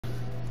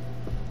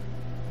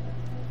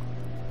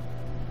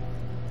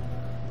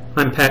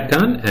I'm Pat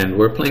Gunn, and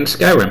we're playing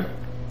Skyrim.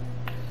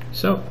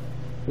 So,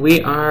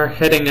 we are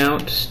heading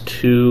out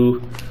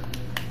to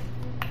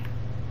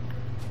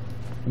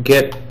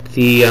get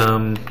the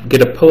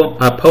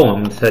a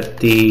poem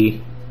that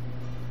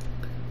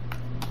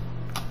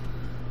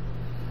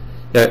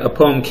a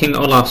poem, King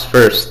Olaf's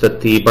verse, that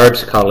the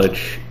Bards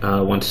College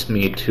wants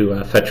me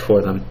to fetch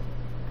for them.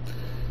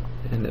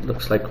 And it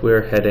looks like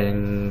we're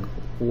heading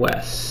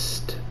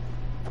west.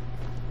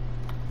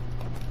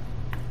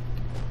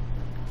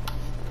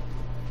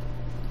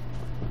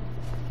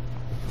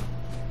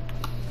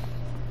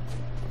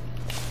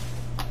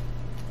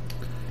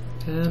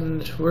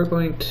 And we're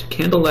going to...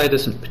 Candlelight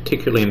isn't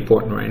particularly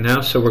important right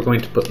now, so we're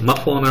going to put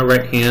Muffle in our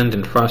right hand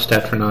and Frost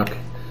Atronach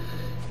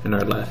in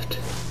our left.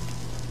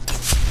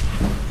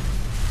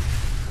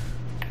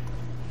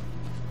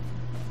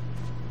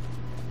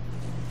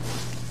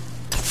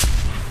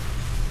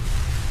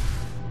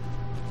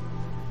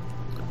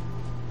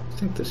 I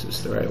think this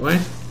is the right way.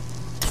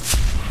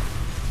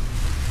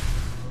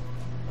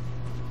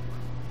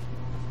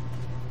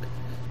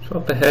 So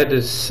up ahead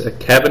is a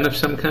cabin of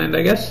some kind,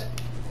 I guess?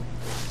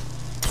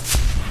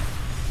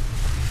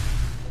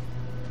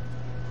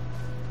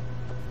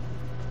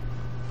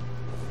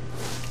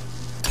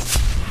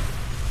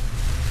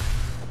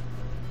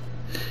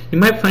 You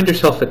might find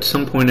yourself at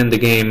some point in the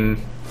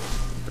game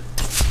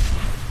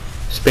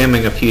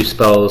spamming a few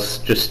spells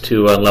just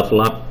to level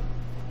up.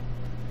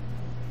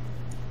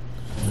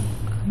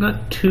 I'm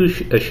not too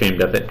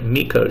ashamed of it.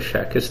 Miko's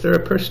shack. Is there a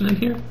person in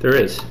here? There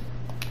is.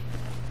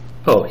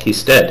 Oh,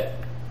 he's dead.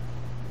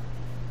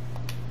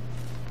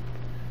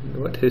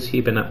 What has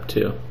he been up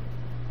to?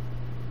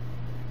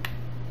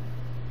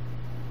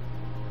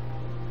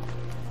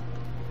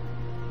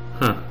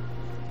 Huh.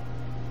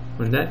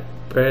 When that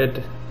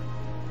bread...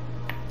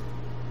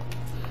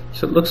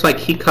 So it looks like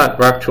he caught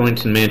rock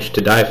joint and managed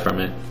to die from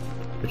it,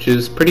 which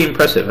is pretty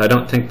impressive. I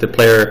don't think the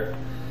player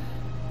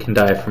can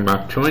die from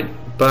rock joint,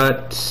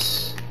 but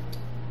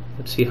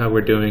let's see how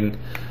we're doing.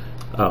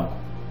 Oh.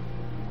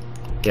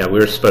 Yeah, we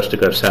were supposed to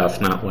go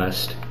south, not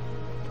west.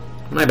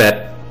 My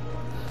bad.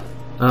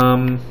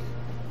 The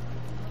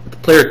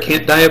player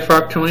can't die of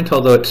rock joint,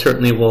 although it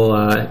certainly will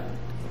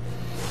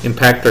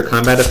impact their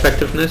combat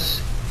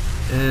effectiveness.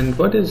 And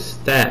what is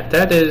that?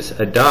 That is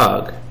a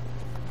dog.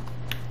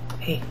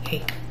 Hey,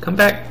 hey, come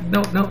back.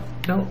 No, no,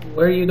 no.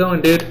 Where are you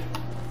going, dude?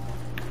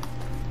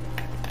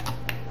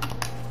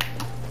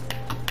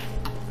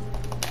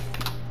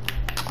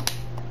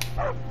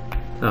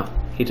 Oh,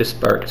 he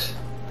just barks.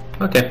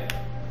 Okay.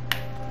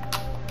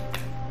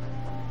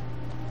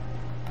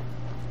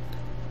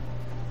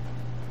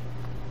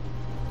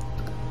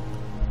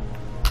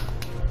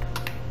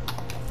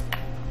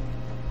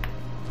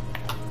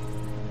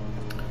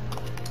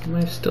 Am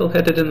I still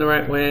headed in the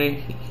right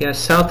way? Yeah,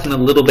 south and a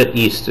little bit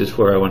east is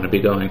where I want to be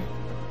going.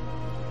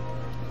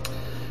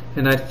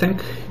 And I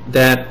think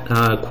that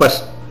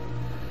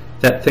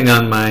that thing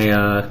on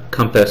my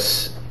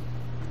compass,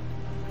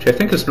 which I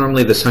think is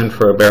normally the sign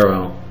for a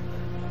barrow,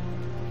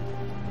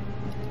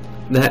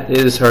 that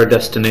is our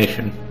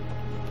destination.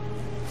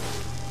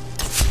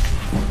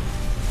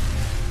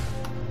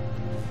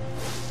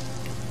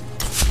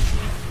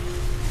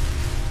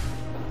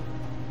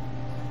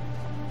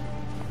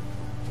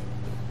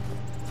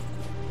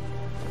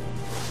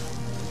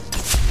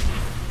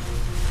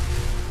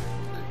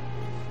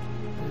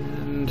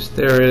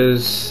 There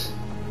is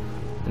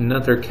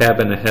another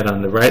cabin ahead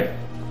on the right.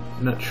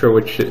 I'm not sure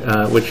which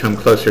I'm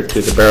closer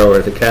to, the barrow or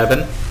the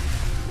cabin.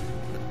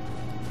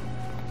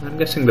 I'm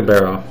guessing the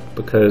barrow,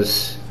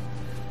 because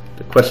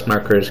the quest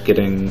marker is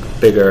getting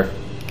bigger.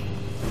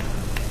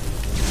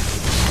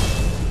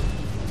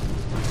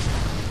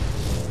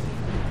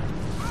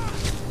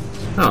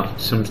 Oh,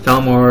 some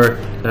Thalmor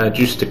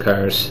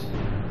Justichars.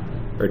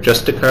 Or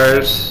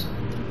Justichars.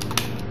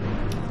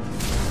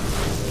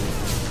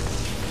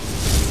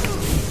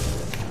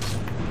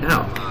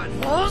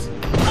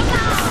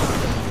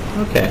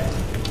 Okay,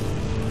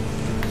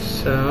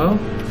 so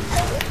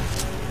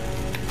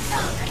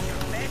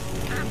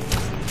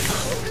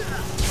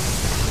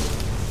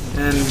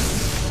and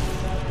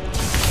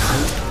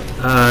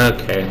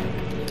okay,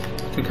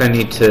 I think I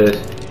need to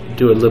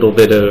do a little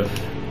bit of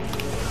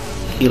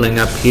healing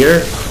up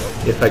here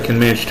if I can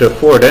manage to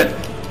afford it,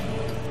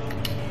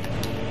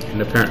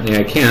 and apparently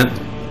I can't.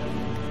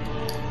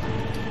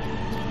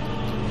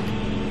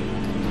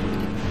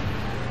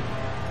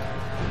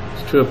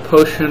 To a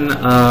potion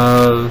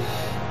of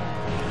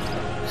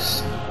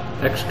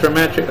extra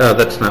magic. Oh,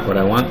 that's not what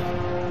I want.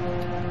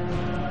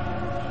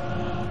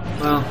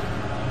 Well,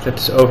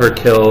 that's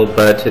overkill,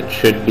 but it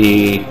should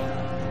be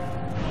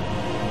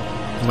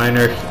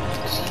minor.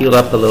 Heal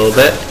up a little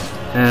bit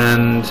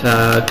and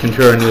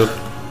conjure a new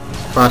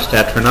Frost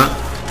Atronach.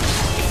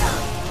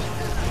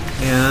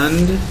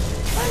 And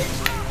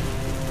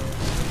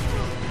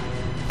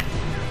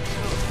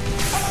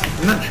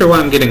I'm not sure why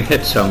I'm getting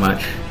hit so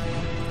much.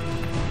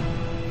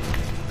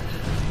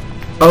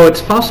 Oh,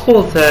 it's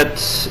possible that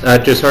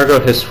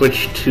Jazargo has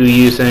switched to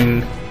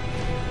using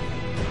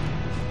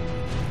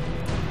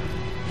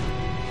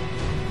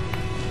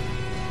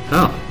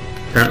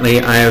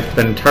Apparently I have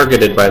been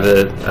targeted by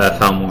the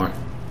Thalmor.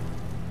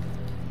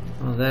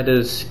 Well, that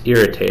is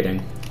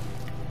irritating.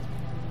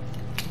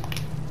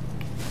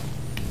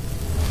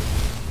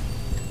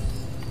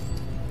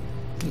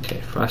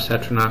 Okay, Frost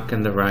Atronach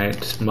in the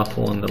right,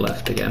 Muffle on the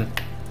left again.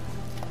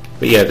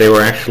 But yeah, they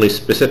were actually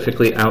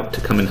specifically out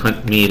to come and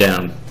hunt me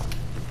down.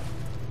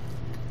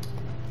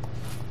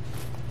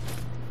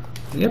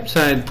 On the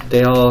upside,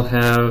 they all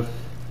have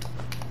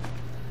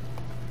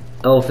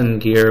elven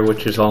gear,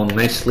 which is all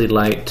nicely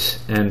light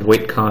and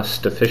weight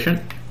cost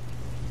efficient.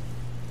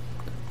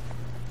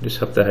 Just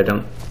hope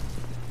that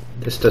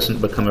this doesn't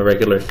become a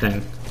regular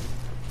thing.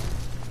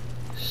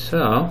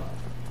 So,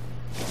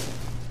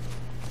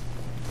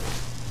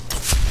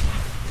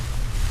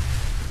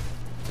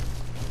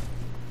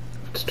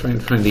 let's try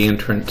and find the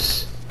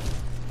entrance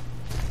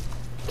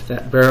to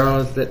that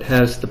barrow that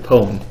has the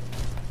poem.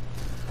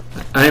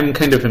 I'm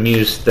kind of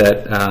amused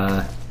that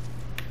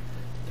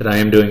that I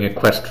am doing a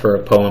quest for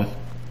a poem.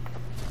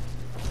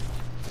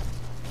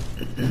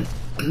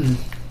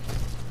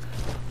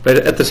 But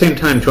at the same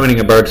time, joining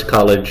a bard's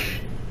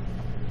college,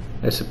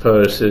 I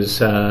suppose, is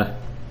kind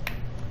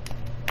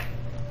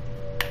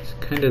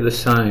of the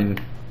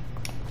sign,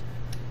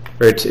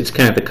 or it's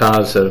kind of the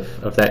cause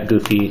of that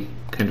goofy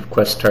kind of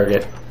quest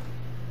target.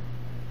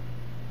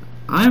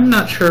 I'm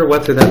not sure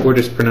whether that word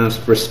is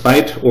pronounced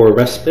respite or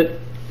respite.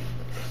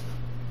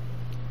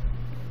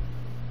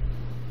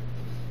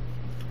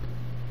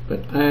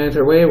 But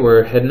either way,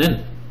 we're heading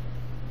in.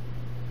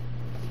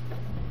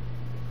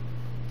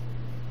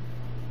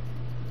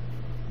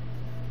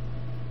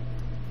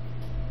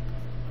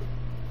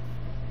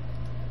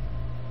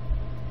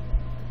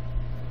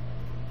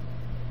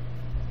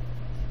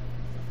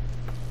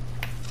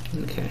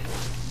 Okay.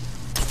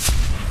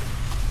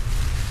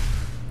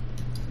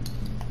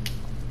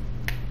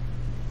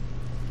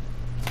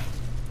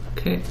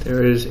 Okay,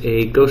 there is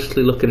a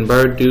ghostly looking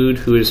bard dude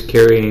who is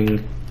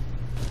carrying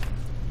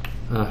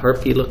a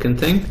harpy looking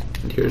thing,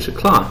 and here's a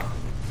claw.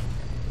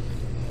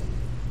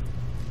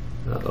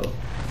 Uh-oh.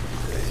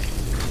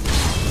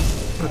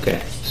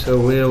 Okay, so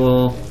we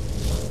will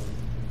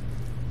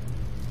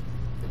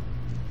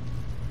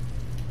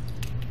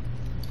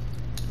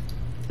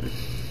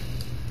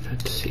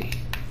let's see.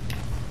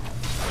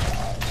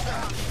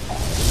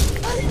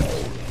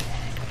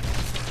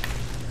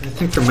 I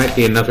think there might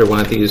be another one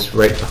of these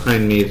right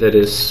behind me that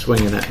is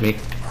swinging at me.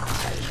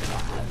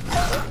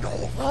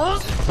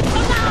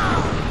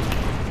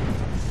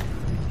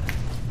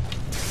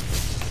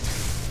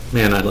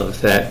 Man, I love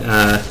that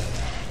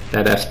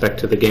that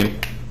aspect of the game.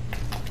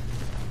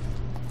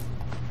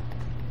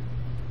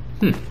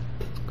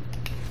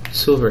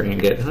 Silver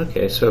ingot.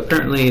 Okay, so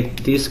apparently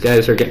these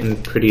guys are getting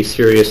pretty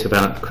serious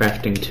about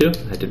crafting too.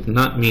 I did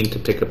not mean to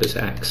pick up his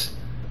axe.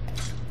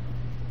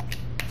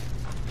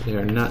 They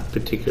are not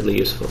particularly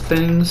useful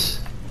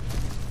things.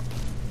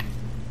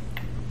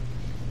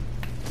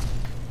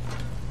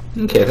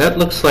 Okay, that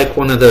looks like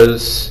one of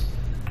those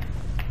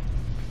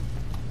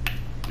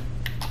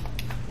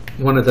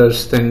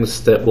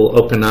things that will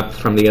open up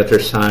from the other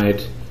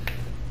side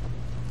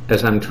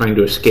as I'm trying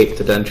to escape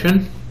the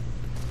dungeon.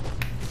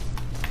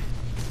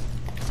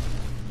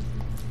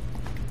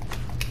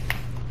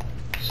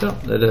 So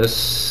let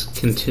us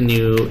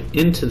continue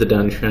into the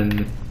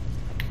dungeon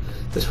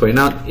this way.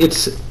 Now,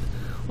 it's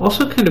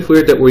also kind of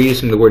weird that we're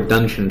using the word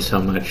dungeon so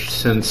much,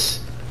 since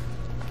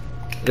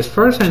as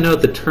far as I know,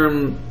 the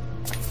term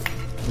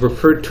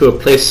referred to a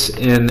place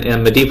in a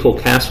medieval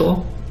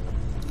castle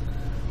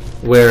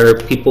where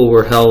people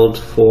were held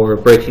for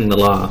breaking the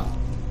law.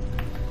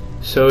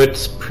 So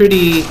it's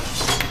pretty...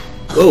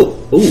 Oh,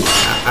 ooh,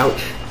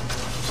 ouch.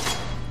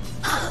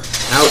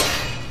 Ouch.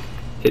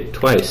 Hit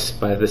twice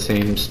by the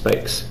same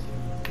spikes.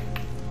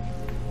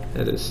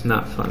 That is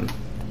not fun.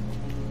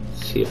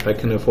 Let's see if I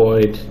can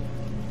avoid...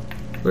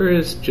 Where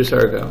is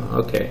Justicharisma?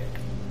 Okay.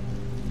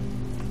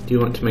 Do you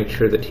want to make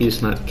sure that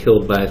he's not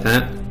killed by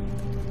that?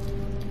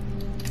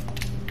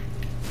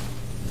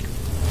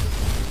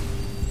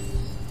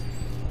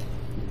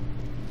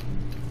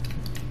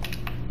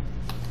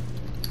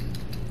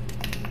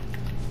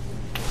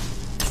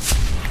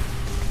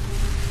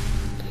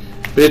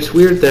 But it's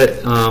weird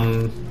that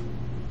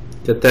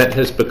that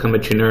has become a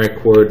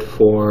generic word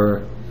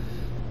for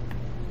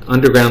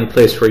underground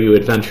place where you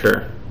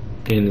adventure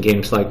in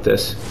games like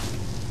this.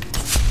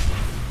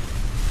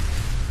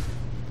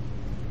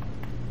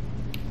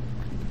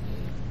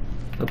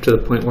 Up to the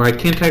point where I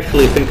can't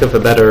actually think of a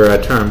better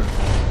term.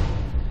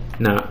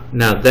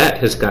 Now that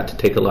has got to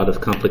take a lot of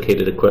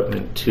complicated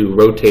equipment to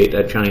rotate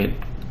a giant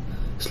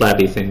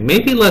slabby thing.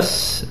 Maybe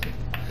less,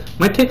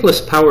 might take less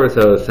power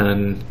though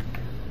than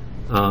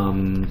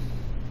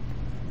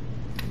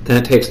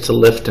it takes to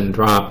lift and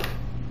drop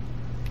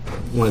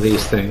one of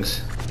these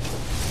things.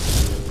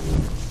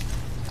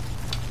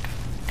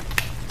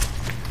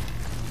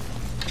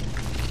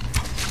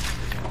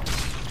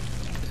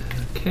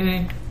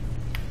 Okay.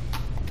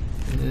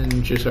 And then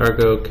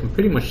Justicharisma can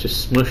pretty much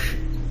just smush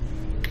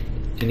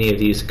any of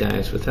these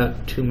guys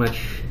without too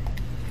much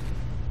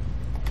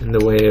in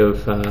the way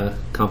of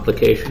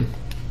complication.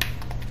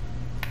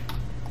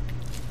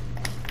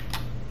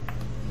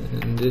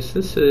 And is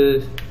this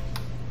a...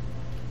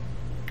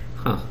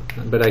 Huh.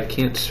 But I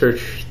can't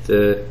search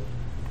the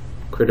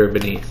critter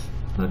beneath.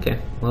 Okay,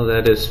 well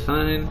that is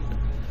fine.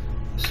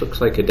 This looks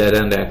like a dead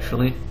end,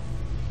 actually.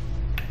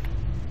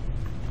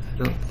 I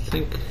don't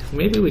think...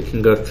 Maybe we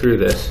can go through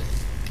this.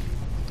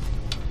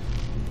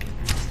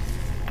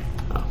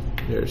 Oh,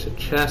 there's a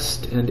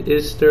chest. And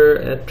is there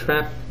a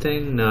trap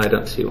thing? No, I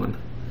don't see one.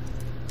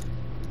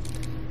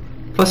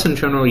 Plus, in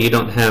general, you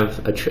don't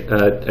have a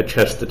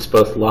chest that's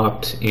both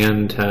locked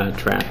and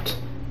trapped.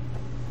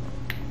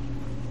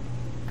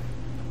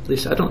 At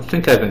least I don't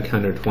think I've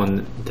encountered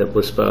one that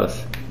was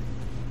both.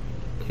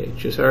 Okay,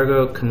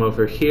 Jizargo, come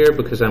over here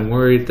because I'm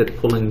worried that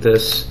pulling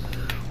this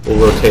will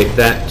rotate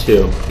that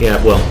too. Yeah,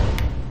 it will.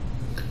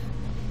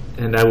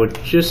 And I would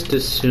just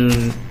as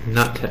soon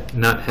not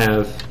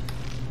have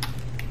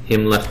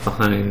him left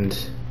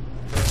behind.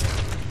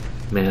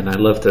 Man, I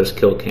love those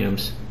kill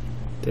cams.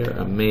 They're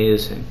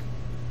amazing.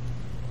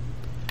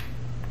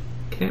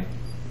 Okay,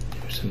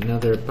 there's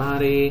another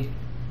body.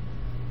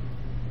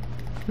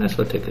 That's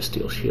what take a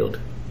steel shield.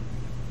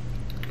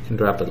 I can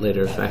drop it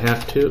later if I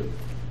have to.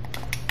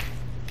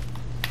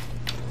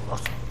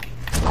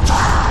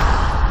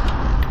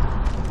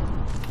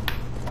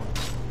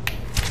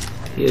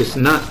 He is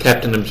not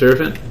Captain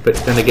Observant, but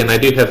then again I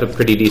do have a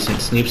pretty decent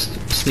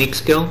sneak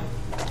skill.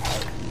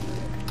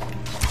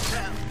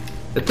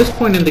 At this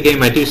point in the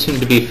game I do seem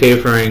to be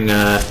favoring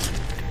the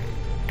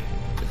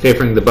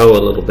bow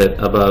a little bit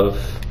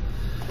above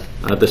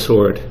the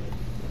sword.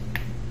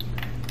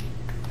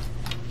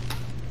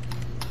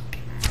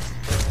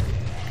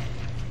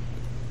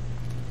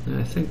 And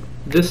I think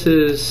this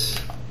is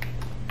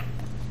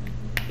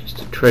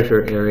just a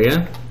treasure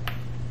area,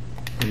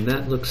 and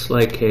that looks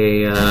like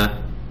a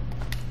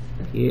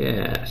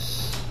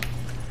yes.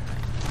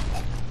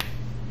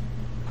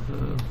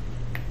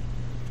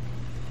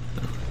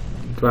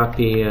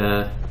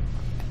 Droppy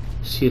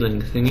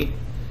ceiling thingy.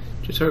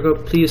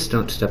 Jizargo, please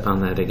don't step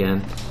on that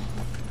again.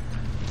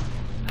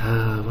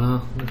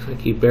 Well, looks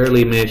like you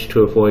barely managed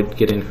to avoid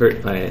getting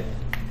hurt by it.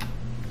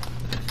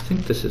 I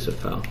think this is a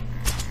foe.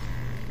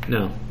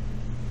 No.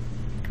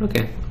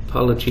 Okay.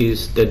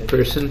 Apologies, dead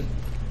person.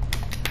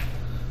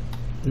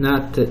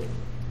 Not that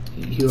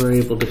you are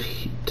able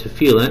to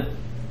feel it.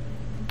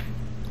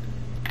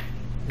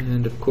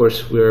 And of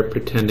course we're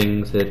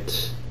pretending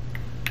that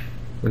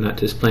we're not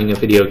just playing a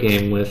video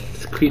game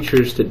with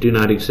creatures that do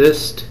not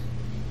exist.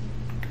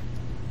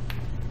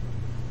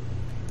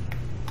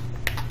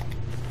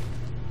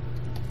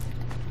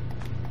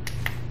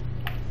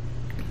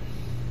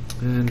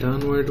 And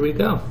onward we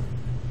go.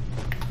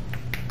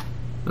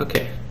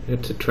 Okay,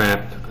 it's a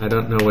trap. I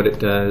don't know what it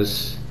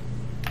does.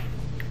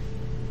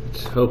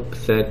 Let's hope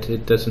that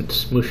it doesn't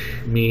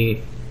smoosh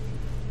me.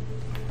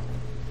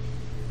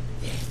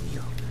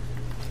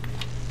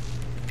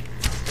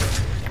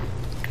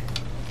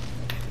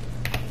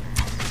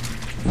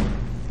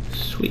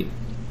 Sweet.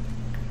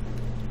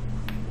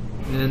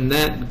 And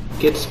that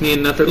gets me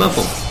another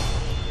level.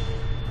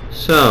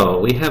 So,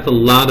 we have a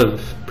lot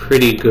of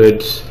pretty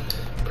good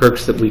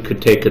perks that we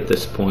could take at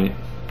this point.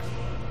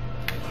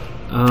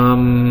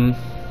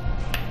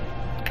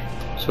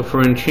 So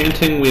for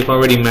enchanting, we've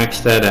already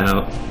maxed that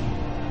out.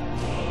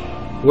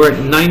 We're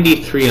at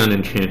 93 on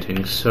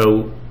enchanting,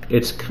 so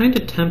it's kind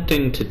of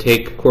tempting to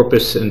take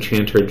Corpus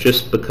Enchanter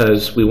just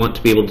because we want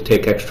to be able to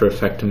take extra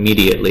effect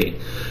immediately.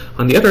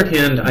 On the other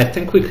hand, I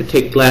think we could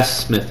take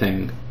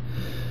Glass-smithing.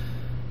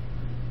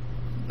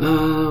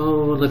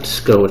 Oh, let's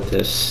go with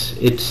this.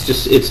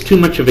 It's too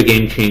much of a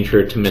game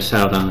changer to miss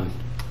out on.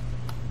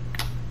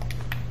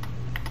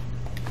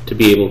 To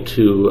be able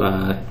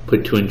to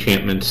put 2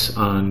 enchantments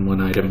on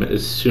one item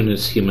as soon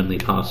as humanly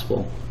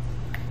possible.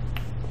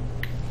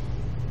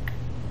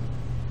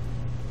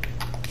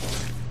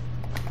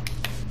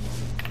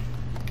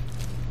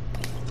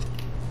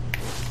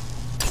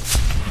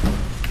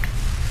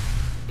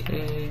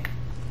 Okay,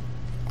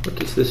 what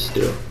does this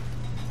do?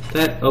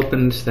 That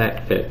opens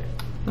that pit.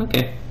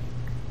 Okay.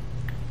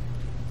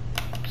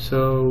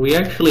 So we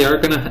actually are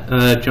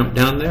gonna jump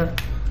down there,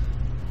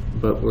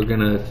 but we're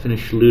gonna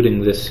finish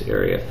looting this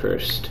area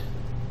first.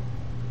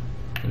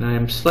 And I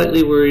am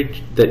slightly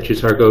worried that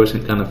Jizargo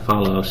isn't gonna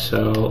follow,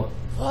 so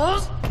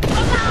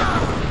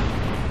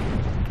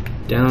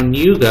down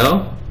you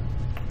go.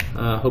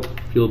 Hope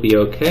you'll be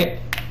okay.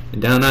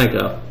 And down I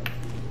go.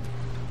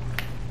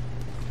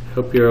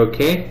 Hope you're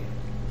okay.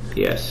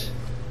 Yes.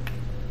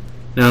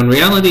 Now in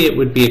reality it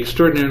would be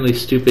extraordinarily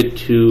stupid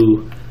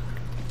to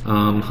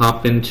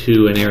hop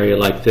into an area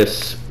like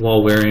this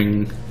while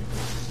wearing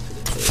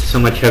so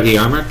much heavy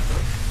armor.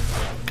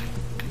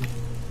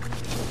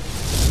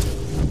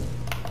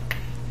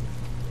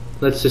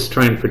 Let's just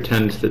try and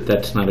pretend that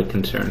that's not a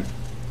concern.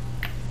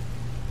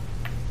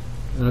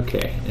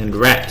 Okay, and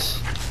rats.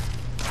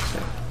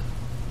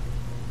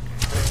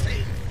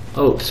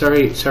 Oh,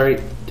 sorry,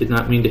 did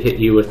not mean to hit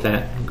you with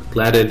that.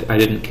 Glad I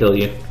didn't kill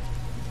you.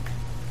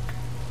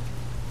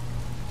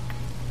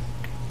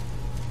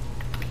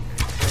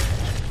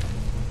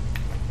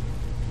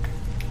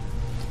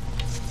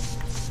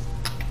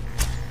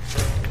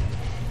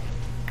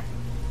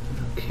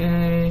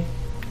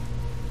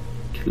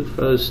 2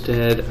 foes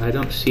dead. I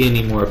don't see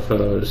any more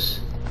foes.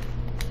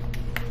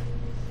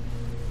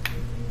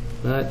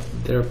 But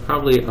there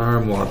probably are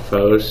more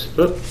foes.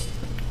 Oop.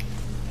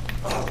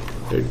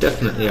 There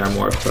definitely are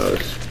more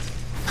foes.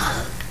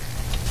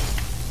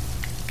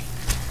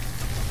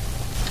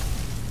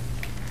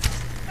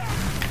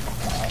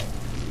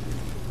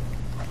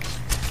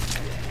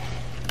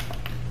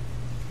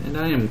 And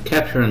I am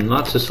capturing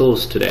lots of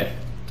souls today.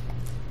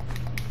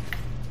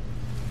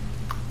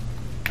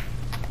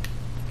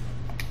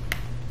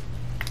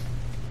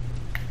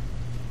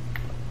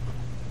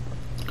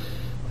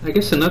 I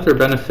guess another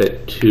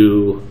benefit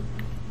to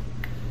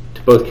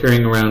both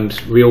carrying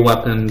around real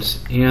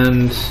weapons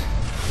and...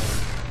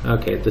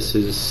 okay, this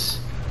is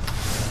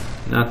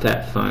not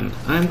that fun.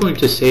 I'm going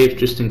to save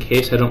just in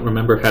case. I don't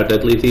remember how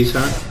deadly these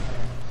are.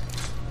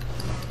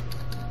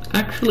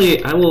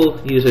 Actually, I will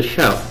use a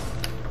shout.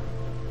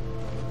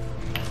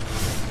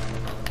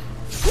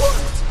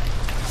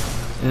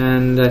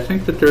 And I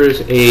think that there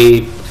is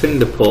a thing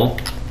to pull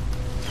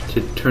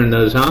to turn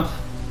those off.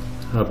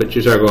 Oh, but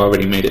Jizargo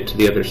already made it to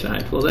the other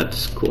side. Well,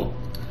 that's cool.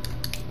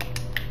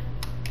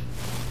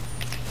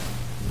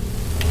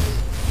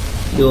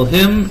 Heal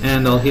him,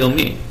 and I'll heal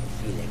me.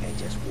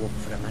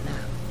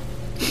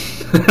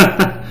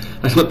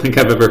 I don't think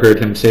I've ever heard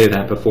him say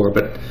that before,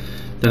 but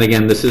then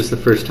again, this is the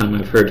first time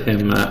I've heard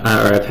him, or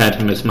I've had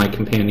him as my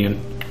companion.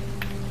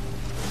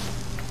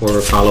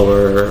 Or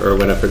follower, or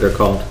whatever they're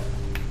called.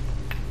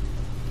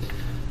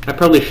 I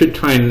probably should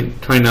try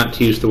not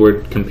to use the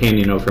word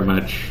companion over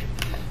much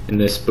in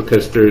this,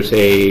 because there's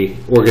a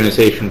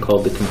organization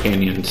called the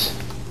Companions.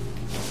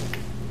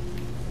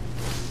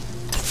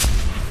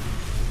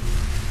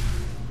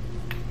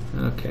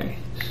 Okay,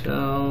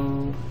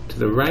 so to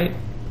the right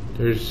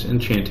there's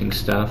enchanting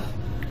stuff.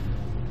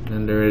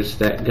 Then there is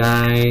that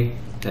guy,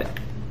 that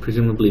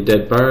presumably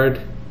dead bard.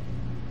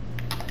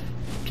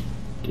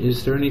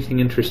 Is there anything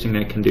interesting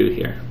I can do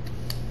here?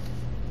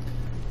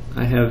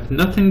 I have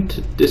nothing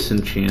to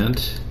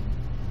disenchant.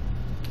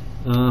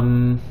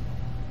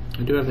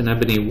 I do have an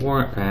ebony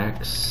war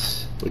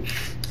axe,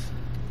 which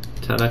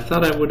I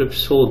thought I would have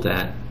sold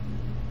that.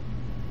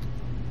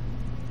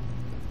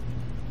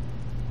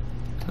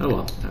 Oh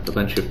well, I have a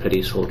bunch of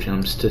petty soul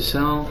gems to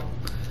sell.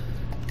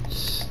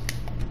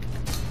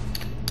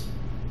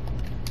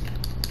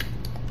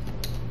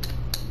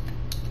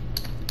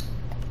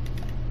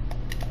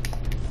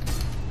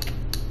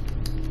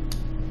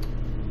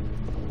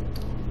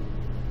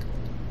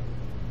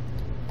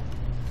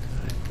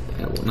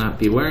 I will not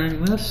be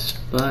wearing this,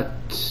 but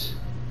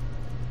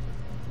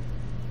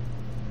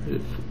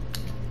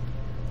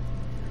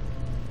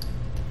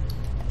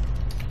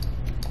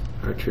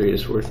archery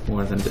is worth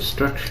more than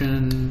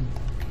destruction.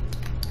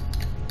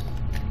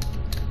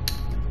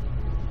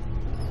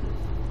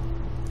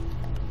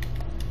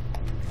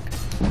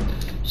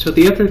 So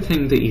the other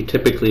thing that you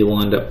typically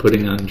will end up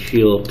putting on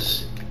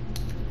shields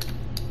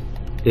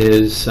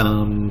is there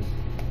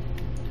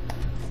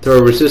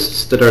are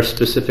resists that are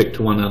specific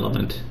to one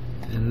element,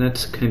 and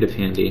that's kind of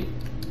handy.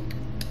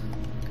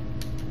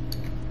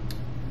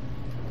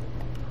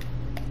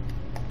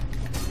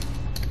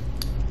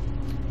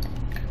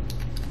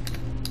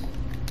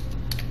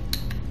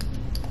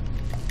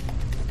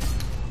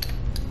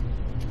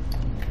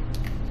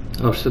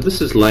 Oh, so this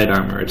is light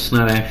armor. It's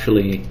not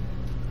actually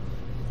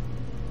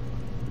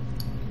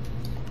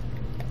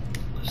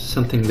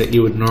something that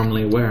you would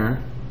normally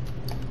wear.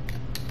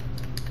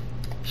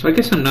 So I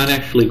guess I'm not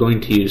actually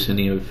going to use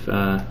any of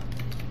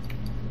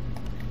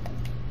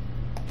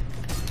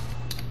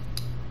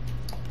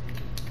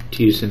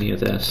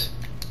this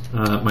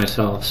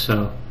myself.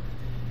 So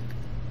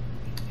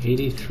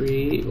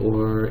 83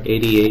 or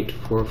 88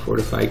 for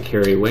fortified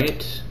carry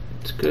weight.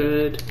 It's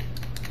good.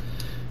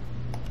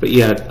 But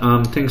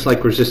yeah, things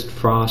like resist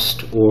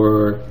frost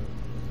or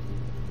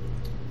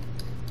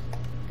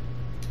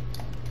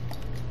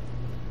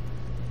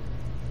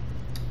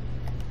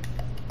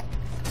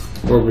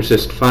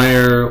resist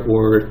fire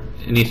or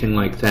anything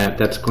like that,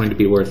 that's going to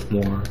be worth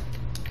more.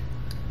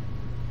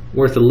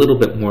 Worth a little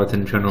bit more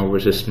than general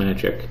resist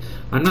magic.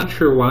 I'm not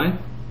sure why.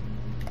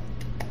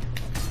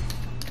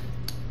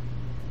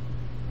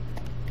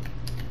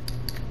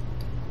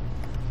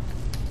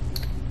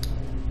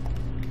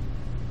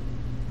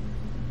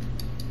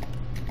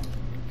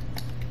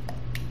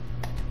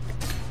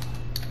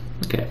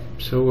 Okay,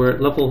 so we're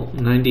at level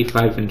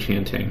 95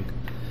 enchanting.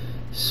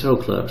 So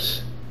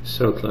close.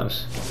 So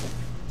close.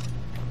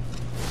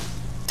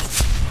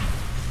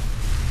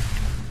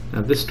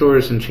 Now this door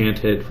is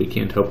enchanted. We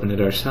can't open it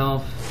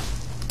ourselves.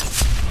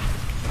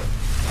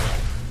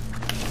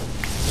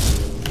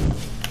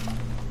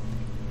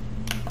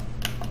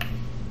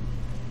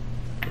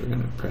 We're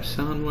going to press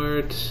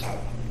onwards.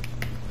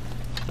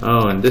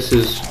 Oh, and this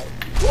is...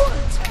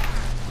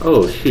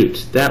 oh,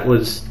 shoot. That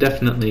was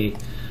definitely...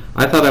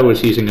 I thought I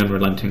was using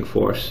Unrelenting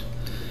Force.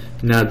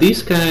 Now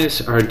these guys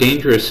are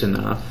dangerous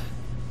enough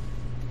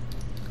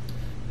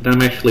that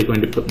I'm actually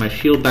going to put my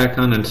shield back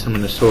on and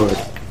summon a sword.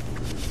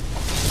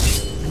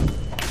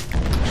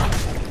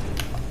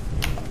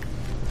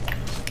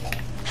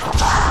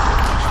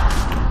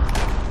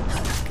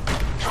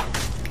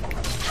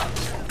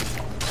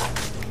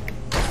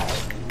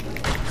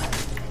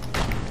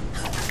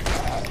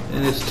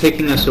 And it's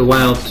taking us a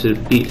while to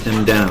beat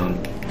him down.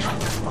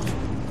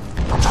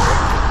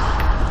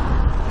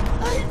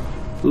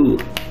 Ooh.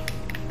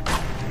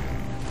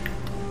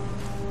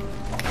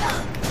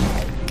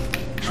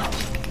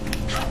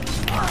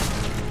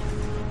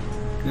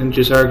 And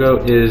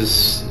Jizargo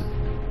is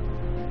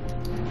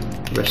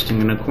resting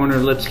in a corner.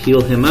 Let's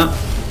heal him up.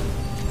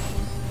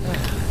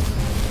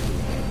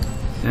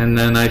 And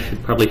then I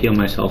should probably heal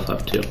myself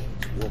up too.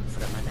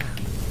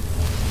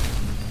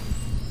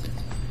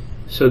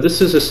 So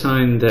this is a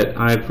sign that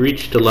I've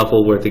reached a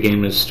level where the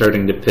game is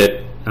starting to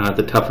pit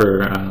the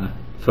tougher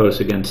foes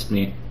against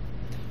me.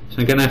 So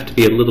I'm going to have to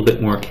be a little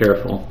bit more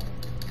careful.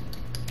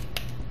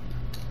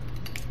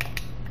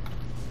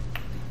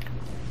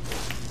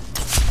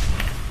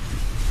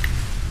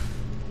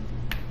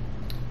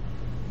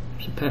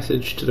 There's a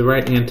passage to the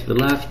right and to the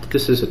left.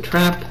 This is a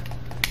trap.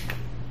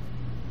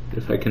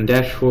 If I can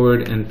dash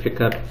forward and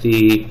pick up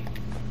the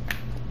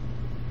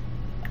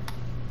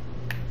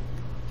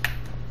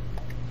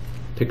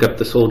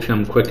soul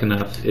gem quick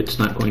enough, it's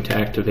not going to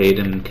activate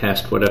and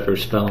cast whatever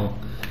spell.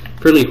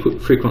 Fairly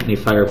frequently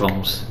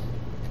fireballs.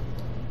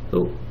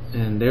 Oh,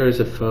 and there is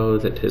a foe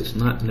that has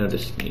not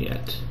noticed me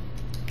yet.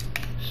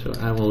 So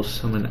I will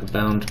summon a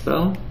bound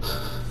bow.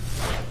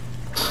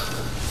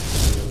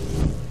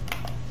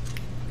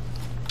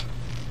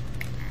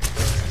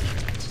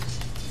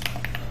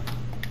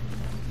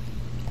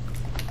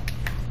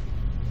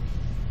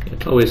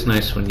 It's always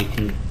nice when you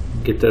can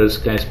get those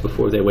guys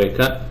before they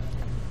wake up.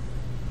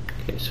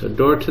 Okay, so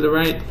door to the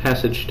right,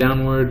 passage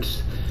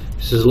downwards.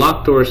 This is a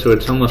locked door, so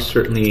it's almost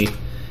certainly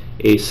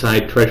a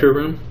side treasure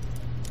room.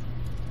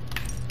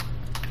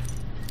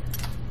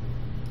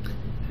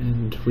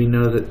 And we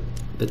know that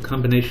the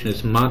combination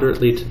is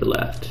moderately to the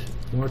left.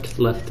 More to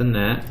the left than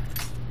that.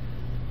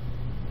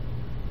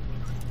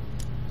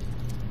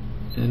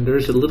 And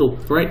there's a little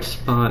bright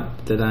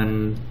spot that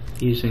I'm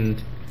using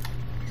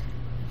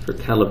for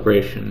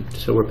calibration.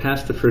 So we're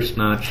past the first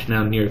notch,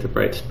 now near the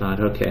bright spot.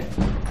 Okay.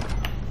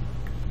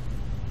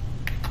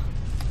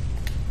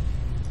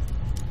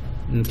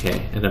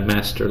 Okay, and a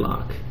master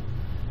lock.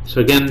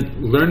 So again,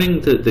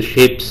 learning the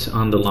shapes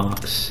on the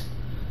locks,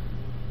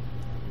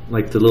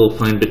 like the little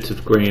fine bits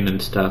of grain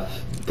and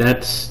stuff,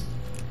 that's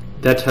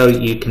how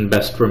you can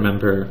best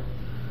remember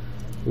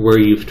where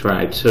you've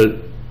tried. So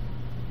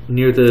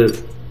near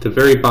the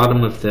very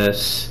bottom of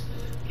this,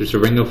 there's a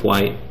ring of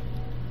white,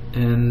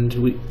 and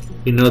we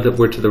know that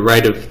we're to the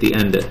right of the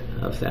end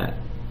of that.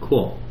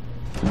 Cool.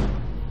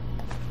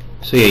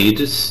 So yeah, you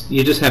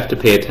just have to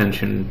pay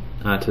attention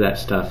to that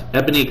stuff.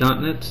 Ebony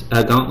gauntlets.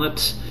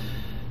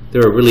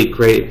 They're a really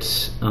great.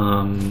 See,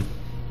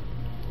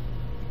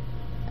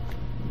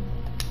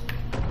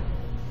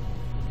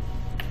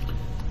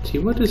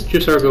 what is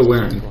Jizargo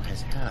wearing?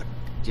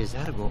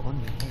 Jizargo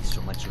only has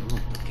so much room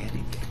to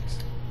carry things.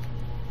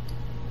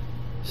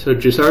 So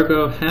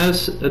Jizargo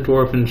has a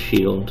dwarven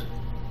shield.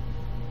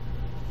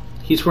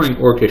 He's wearing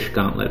orcish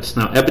gauntlets.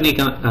 Now, ebony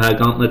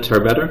gauntlets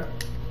are better.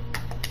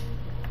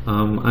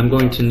 I'm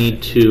going to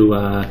need to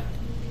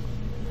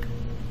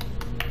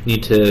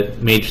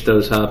mage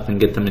those up and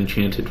get them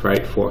enchanted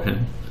right for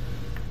him.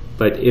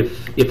 But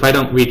if I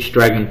don't reach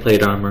dragon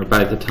plate armor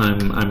by the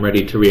time I'm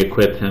ready to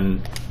re-equip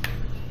him,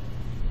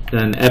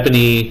 then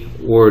ebony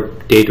or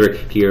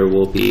Daedric gear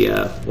will be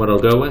what I'll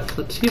go with.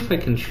 Let's see if I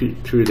can shoot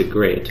through the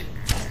grate.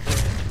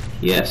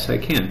 Yes, I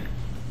can.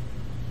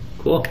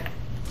 Cool.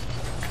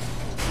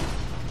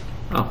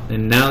 Oh,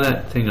 and now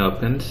that thing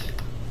opens,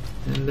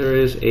 and there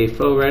is a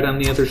foe right on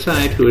the other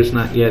side who is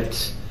not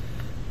yet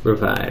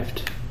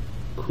revived.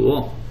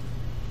 Cool.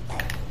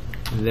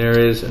 And there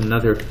is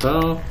another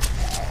foe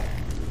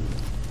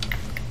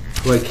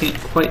who I can't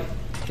quite...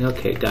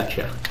 Okay,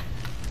 gotcha.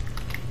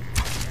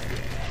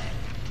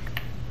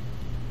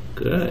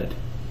 Good.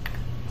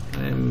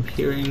 I'm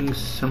hearing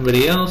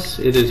somebody else.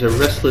 It is a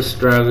restless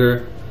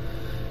Draugr.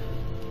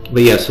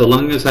 But yeah, so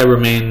long as I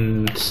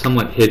remain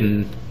somewhat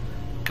hidden,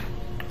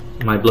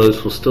 my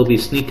blows will still be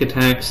sneak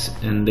attacks,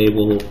 and they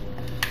will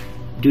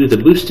do the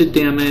boosted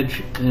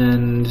damage,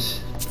 and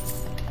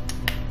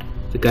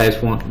the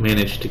guys won't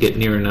manage to get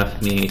near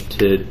enough me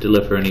to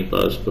deliver any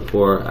blows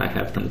before I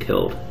have them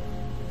killed.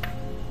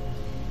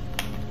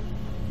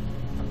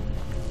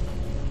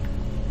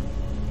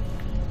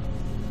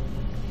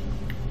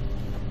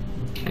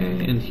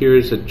 Okay, and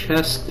here's a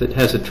chest that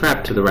has a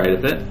trap to the right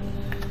of it.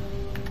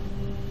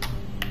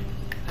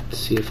 Let's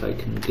see if I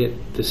can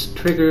get this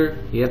trigger.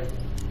 Yep.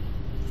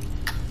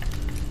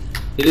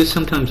 It is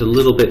sometimes a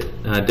little bit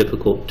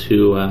difficult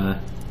to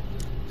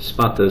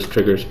spot those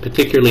triggers,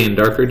 particularly in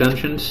darker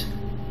dungeons.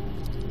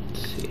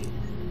 Let's see.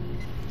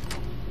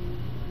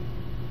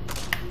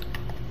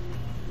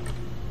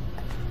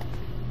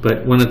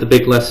 But one of the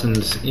big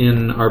lessons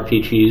in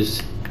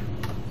RPGs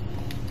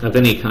of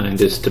any kind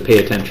is to pay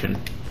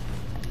attention.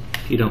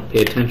 If you don't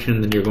pay attention,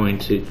 then you're going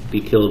to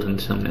be killed in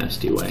some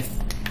nasty way.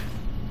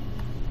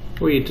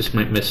 Or you just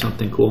might miss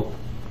something cool.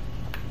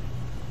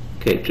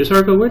 Okay,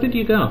 Jizargo, where did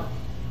you go?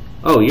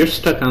 Oh, you're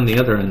stuck on the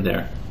other end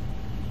there.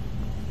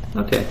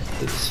 Okay,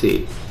 let's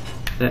see.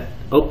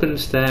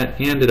 opens that,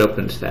 and it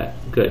opens that.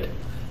 Good.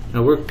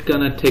 Now we're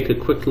gonna take a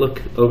quick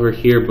look over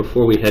here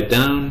before we head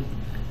down.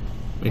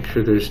 Make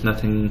sure there's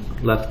nothing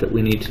left that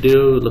we need to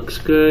do. Looks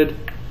good.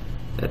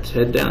 Let's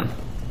head down.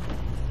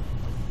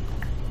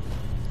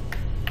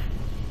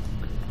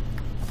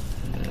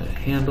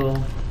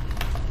 Handle.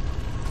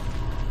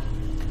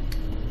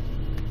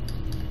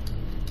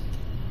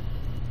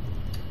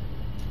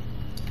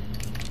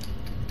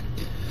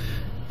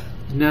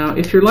 Now,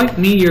 if you're like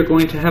me, you're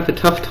going to have a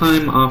tough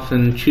time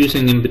often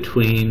choosing in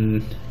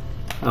between,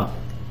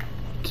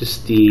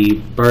 just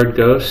the Bard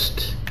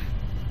Ghost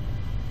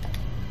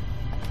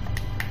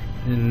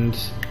and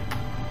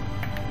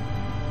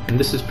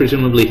this is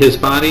presumably his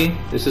body.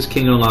 This is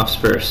King Olaf's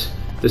verse.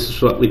 This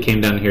is what we came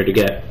down here to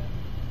get.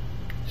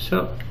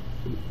 So,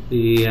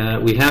 we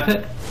have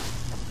it.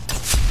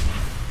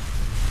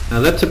 Now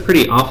that's a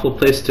pretty awful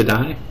place to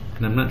die,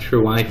 and I'm not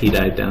sure why he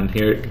died down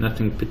here.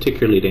 Nothing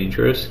particularly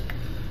dangerous.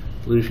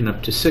 Illusion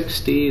up to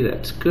 60,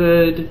 that's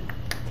good.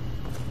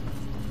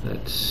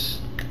 Let's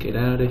get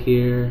out of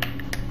here.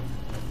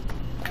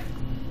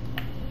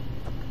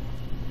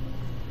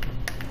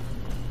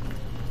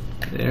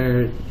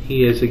 There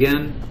he is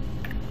again.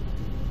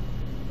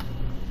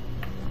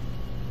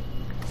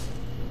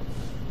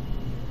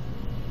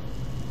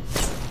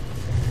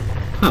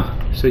 Huh,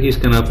 so he's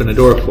going to open a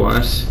door for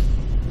us.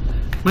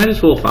 Might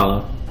as well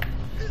follow.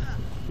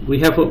 We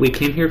have what we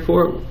came here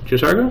for.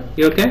 Jazargo,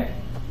 you okay?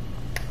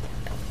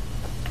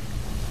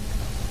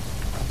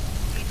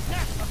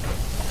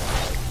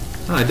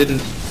 Oh, I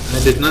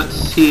did not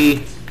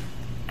see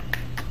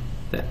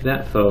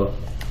that foe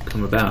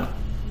come about.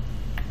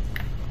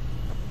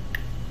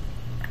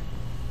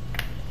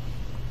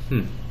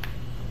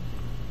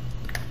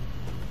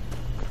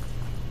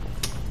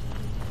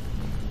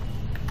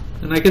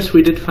 And I guess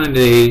we did find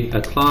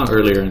a claw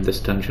earlier in this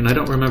dungeon. I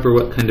don't remember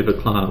what kind of a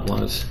claw it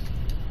was.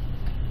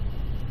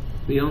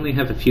 We only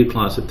have a few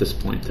claws at this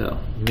point, though.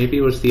 Maybe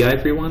it was the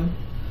ivory one,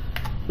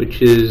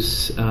 which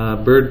is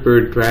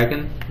bird,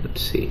 dragon.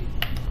 Let's see.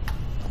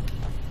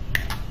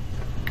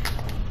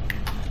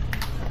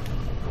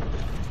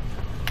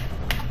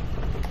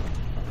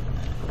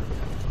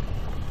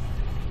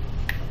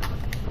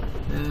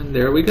 And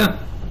there we go.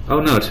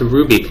 Oh no, it's a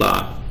ruby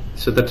claw.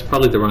 So that's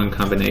probably the wrong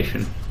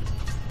combination.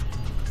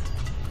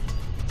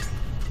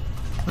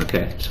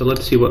 Okay, so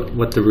let's see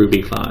what the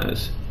ruby claw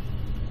is.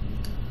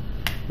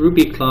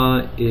 Ruby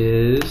claw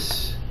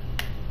is...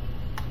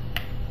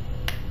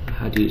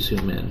 How do you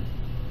zoom in?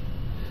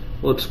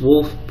 Well, it's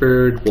wolf,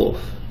 bird,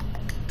 wolf,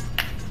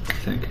 I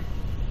think.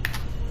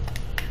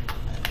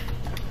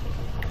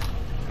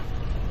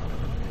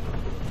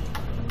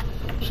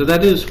 So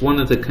that is one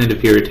of the kind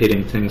of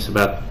irritating things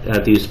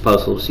about these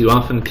puzzles. You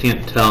often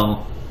can't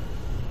tell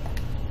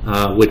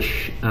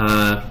which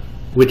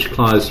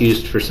claw is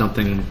used for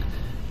something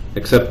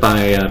except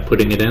by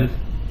putting it in.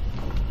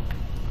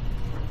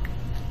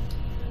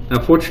 Now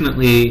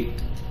fortunately,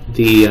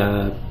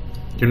 you're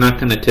not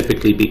going to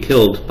typically be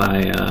killed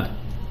by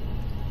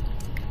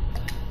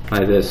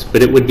this,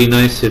 but it would be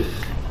nice if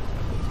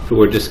it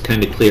were just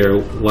kind of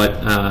clear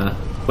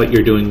what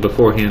you're doing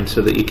beforehand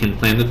so that you can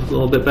plan it a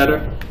little bit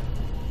better.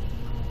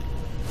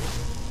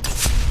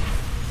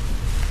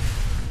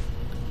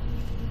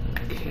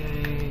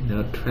 Okay,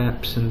 no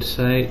traps in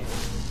sight.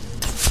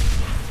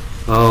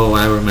 Oh,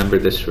 I remember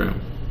this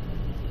room.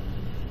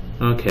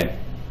 Okay,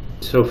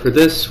 so for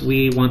this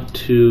we want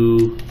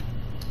to...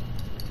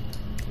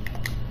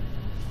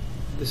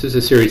 This is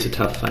a series of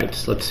tough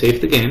fights. Let's save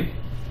the game,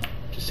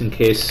 just in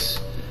case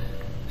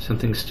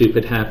something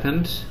stupid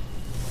happens.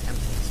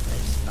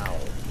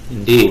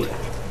 Indeed.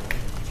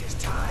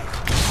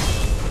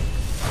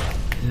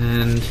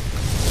 And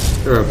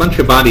there are a bunch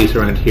of bodies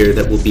around here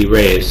that will be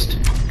raised.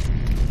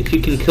 If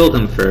you can kill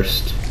them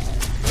first,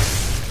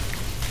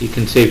 you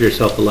can save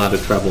yourself a lot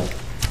of trouble.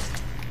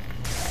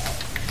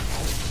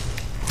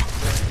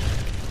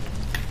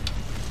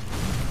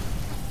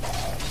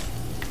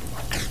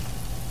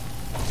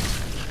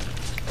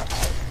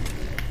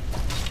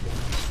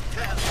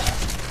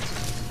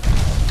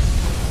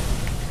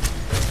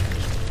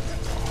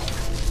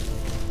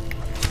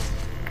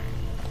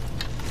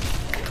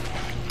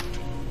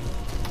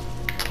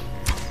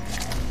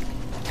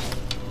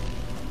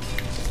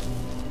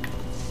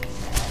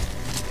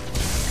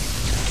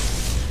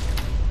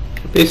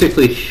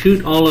 Basically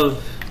shoot all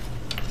of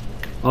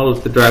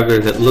the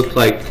Draugr that look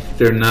like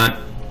they're not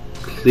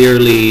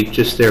clearly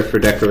just there for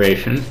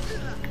decoration,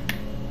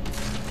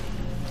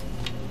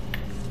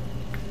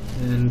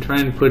 and try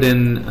and put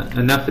in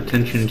enough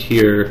attention to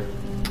your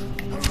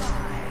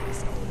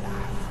Arise,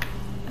 Olaf.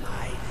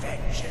 My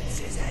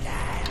vengeance is at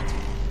hand.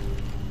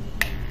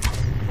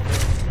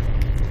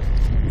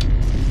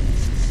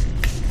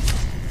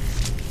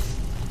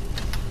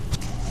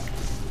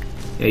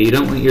 Yeah, you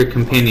don't want your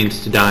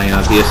companions to die,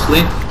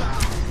 obviously.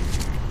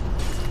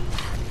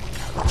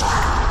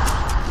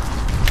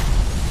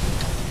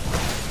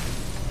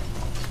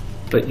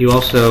 But you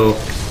also...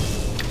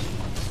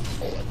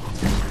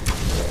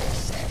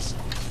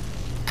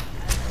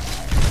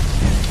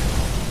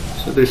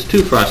 So So there's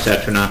 2 frost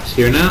astronauts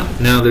here now.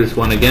 Now there's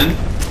one again.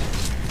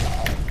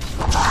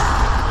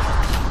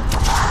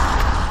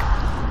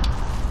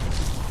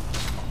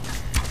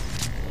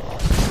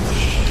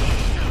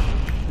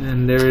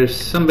 And there is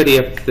somebody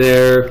up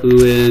there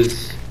who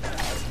is...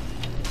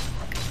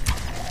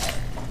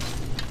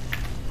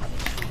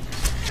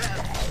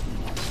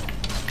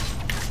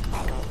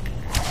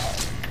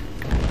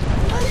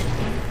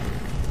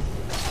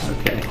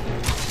 Okay.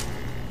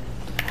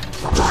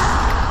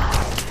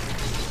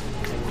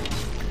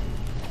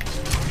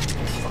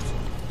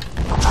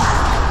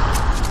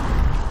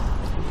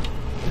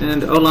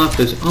 And Olaf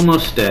is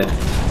almost dead.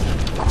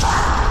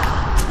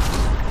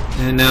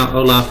 And now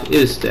Olaf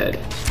is dead.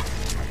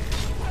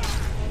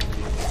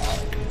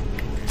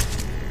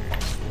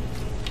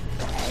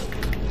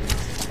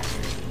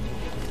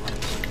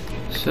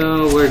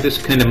 So we're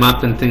just kind of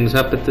mopping things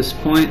up at this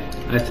point,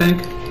 I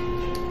think.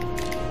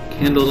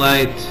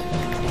 Candlelight.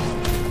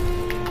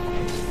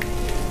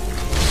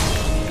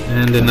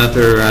 And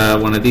another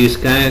one of these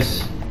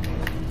guys.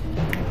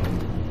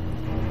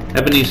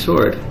 Ebony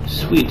sword.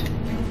 Sweet.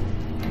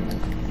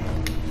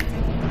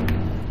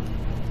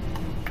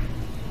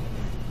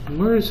 And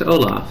where is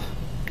Olaf?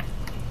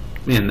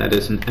 Man, that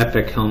is an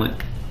epic helmet.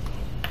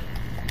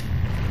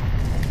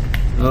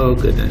 Oh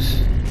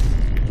goodness.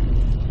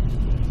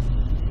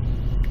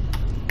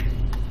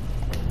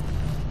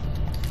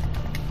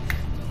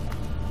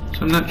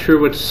 I'm not sure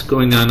what's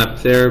going on up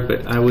there,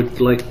 but I would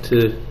like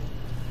to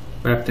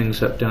wrap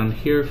things up down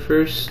here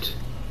first.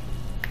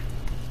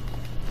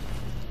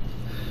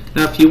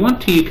 Now if you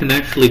want to, you can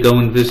actually go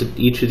and visit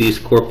each of these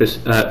corpses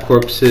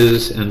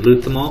and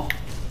loot them all.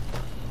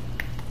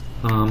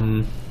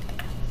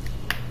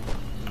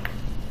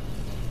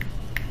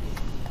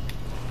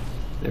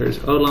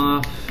 There's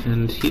Olaf,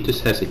 and he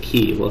just has a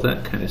key. Well,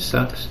 that kind of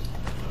sucks.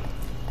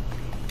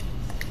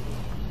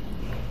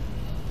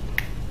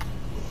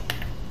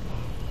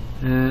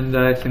 And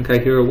I think I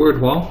hear a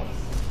word wall.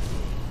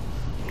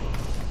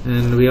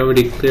 And we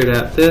already cleared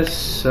out this,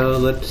 so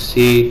let's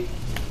see.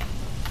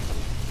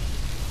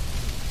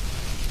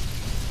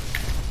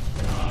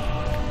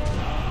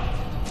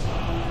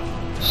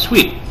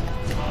 Sweet.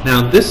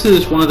 Now this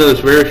is one of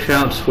those rare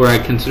shouts where I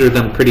consider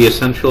them pretty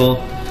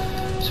essential.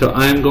 So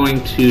I'm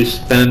going to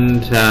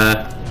spend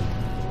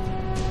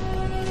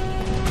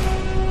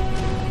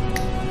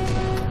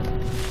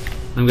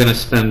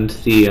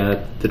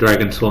the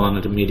dragon soul on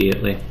it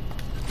immediately.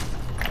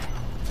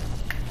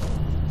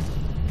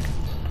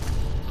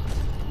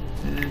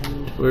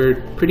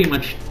 We're pretty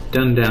much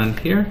done down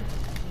here.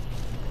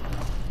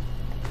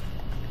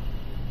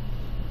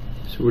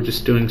 So we're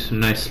just doing some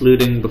nice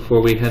looting before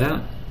we head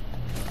out.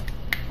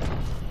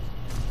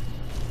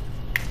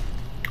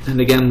 And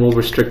again, we'll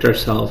restrict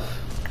ourselves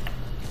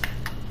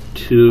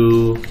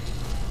to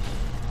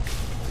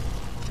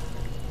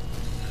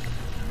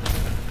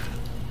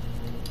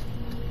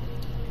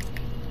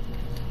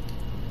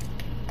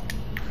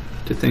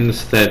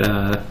things that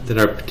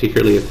are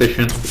particularly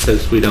efficient,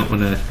 because we don't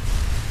want to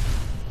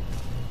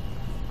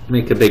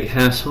make a big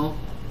hassle.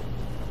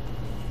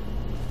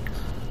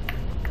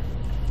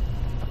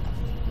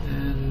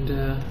 And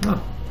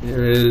oh,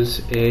 there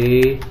is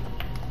a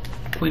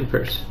coin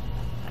purse.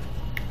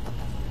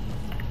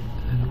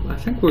 And I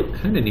think we're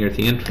kind of near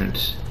the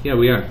entrance. Yeah,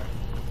 we are.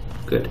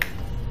 Good.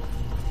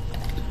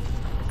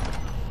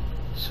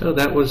 So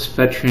that was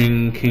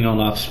fetching King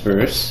Olaf's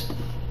verse.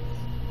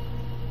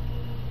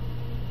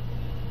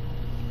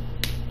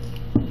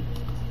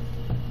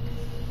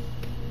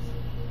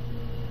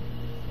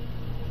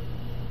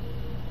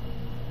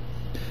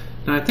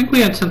 Now, I think we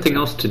had something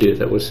else to do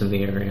that was in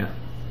the area.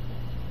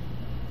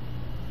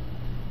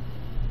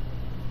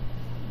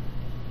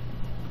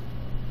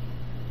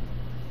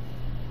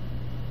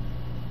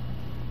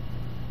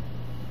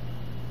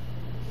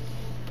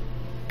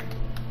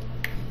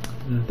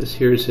 This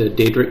here is a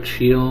Daedric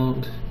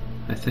shield,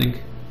 I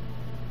think.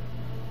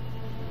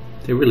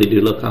 They really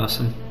do look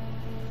awesome.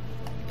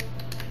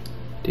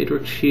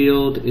 Daedric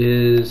shield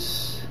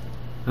is...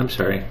 I'm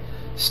sorry,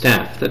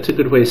 staff. That's a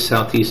good way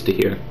southeast to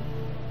here.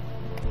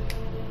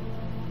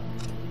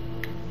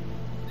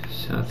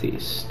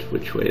 Southeast.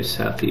 Which way is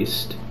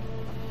southeast?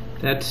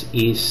 That's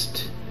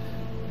east,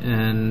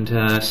 and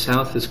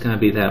south is going to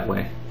be that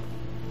way.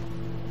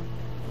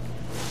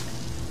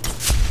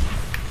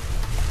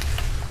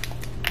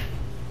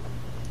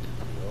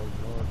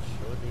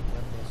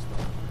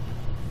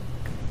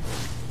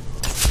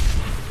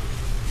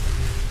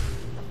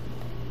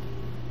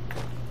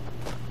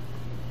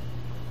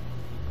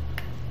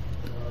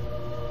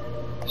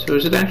 So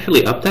is it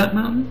actually up that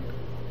mountain?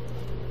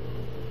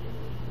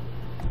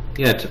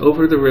 Yeah, it's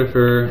over the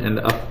river and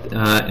up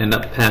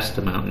past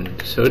the mountain.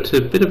 So it's a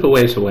bit of a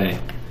ways away.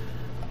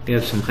 We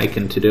have some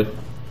hiking to do.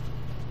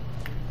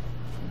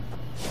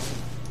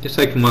 Guess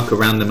I can walk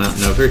around the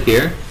mountain over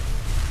here.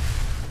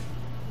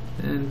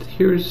 And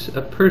here's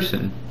a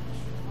person.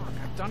 Look,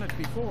 I've done it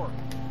before.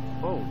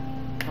 Oh,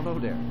 hello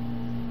there.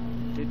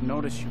 Didn't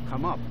notice you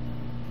come up.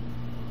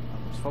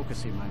 I was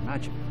focusing my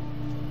magic.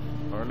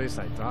 Or at least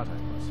I thought I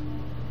was.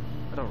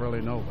 I don't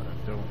really know what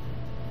I'm doing.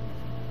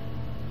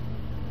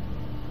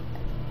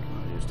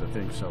 I used to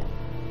think so.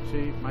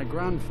 See, my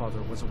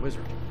grandfather was a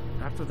wizard.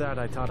 After that,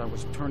 I thought I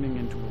was turning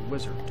into a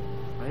wizard.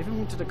 I even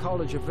went to the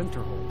College of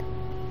Winterhold.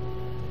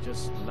 They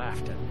just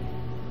laughed at me.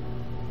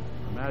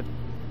 Imagine.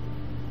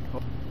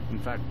 Oh, in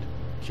fact,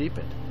 keep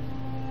it.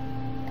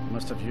 I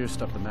must have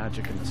used up the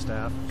magic in the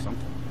staff or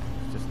something.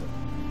 It's just a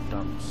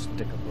dumb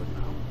stick of wood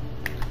now.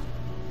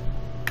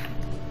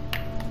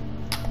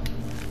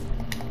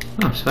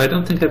 Oh, so I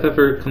don't think I've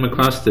ever come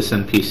across this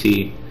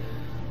NPC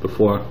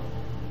before.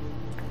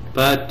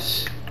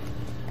 But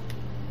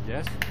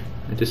Yes?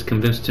 I just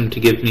convinced him to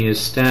give me his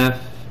staff,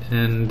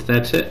 and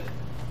that's it.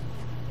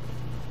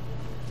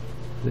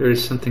 There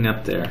is something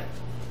up there.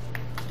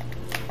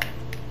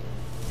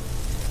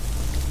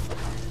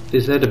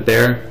 Is that a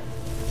bear?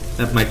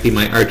 That might be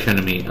my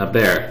archenemy, a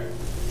bear.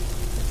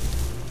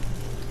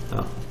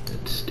 Oh,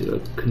 let's do a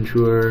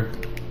conjure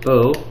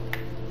bow.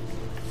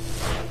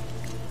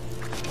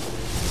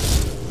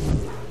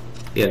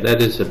 Yeah,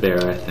 that is a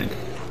bear, I think.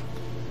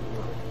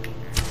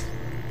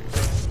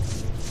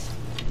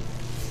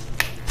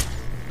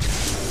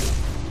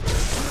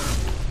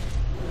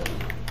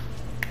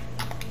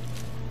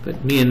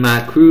 But me and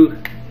my crew,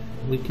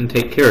 we can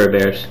take care of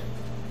bears.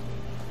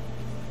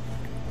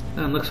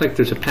 Oh, it looks like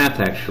there's a path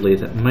actually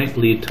that might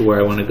lead to where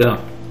I want to go.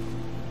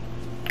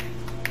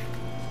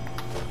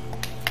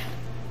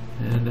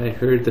 And I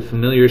heard the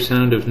familiar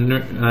sound of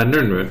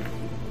Nirnroot.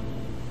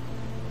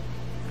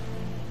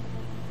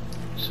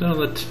 So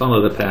let's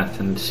follow the path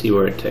and see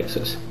where it takes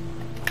us.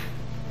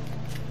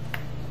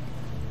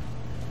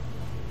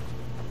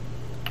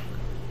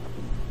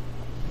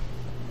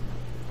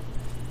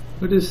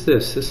 What is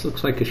this? This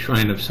looks like a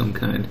shrine of some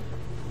kind.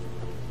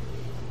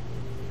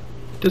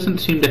 It doesn't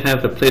seem to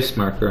have a place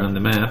marker on the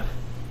map.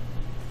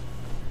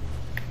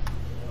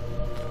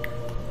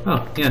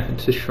 Oh, yeah,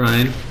 it's a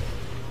shrine.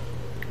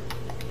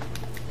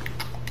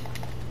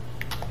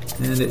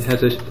 And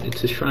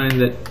it's a shrine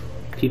that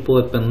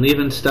people have been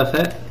leaving stuff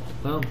at.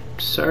 Well,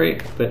 sorry,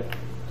 but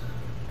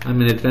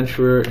I'm an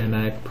adventurer and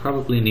I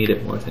probably need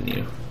it more than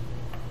you.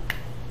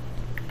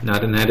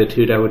 Not an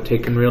attitude I would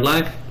take in real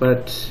life,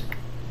 but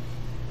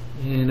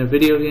in a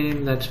video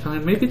game, that's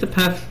fine. Maybe the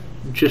path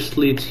just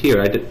leads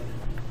here.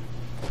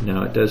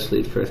 No, it does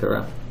lead further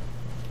up.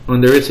 Oh,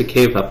 and there is a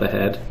cave up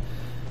ahead,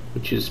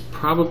 which is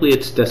probably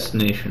its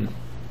destination.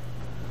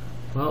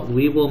 Well,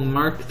 we will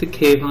mark the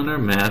cave on our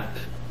map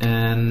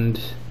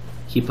and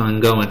keep on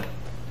going.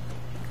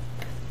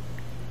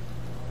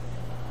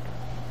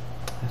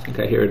 I think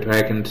I hear a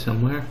dragon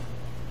somewhere.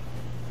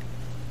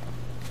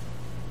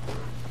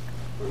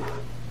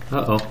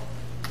 Uh-oh.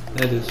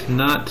 That is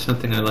not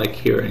something I like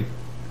hearing.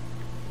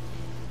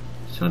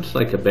 Sounds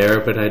like a bear,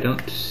 but I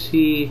don't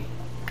see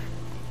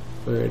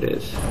where it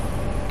is.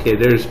 Okay,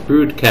 there's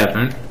Brood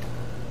Cavern.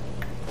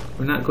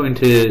 We're not going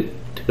to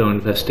go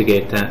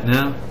investigate that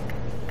now.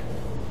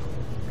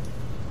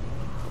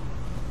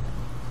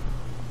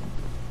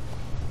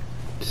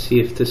 See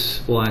if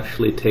this will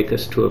actually take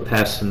us to a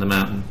pass in the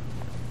mountain.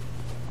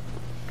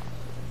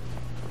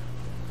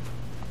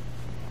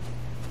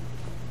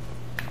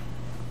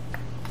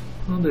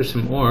 Well, there's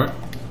some ore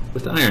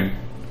with iron.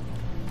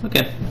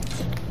 Okay.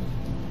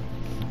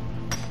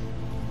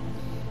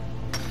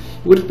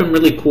 It would have been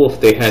really cool if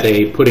they had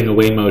a putting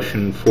away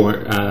motion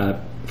for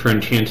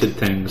enchanted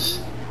things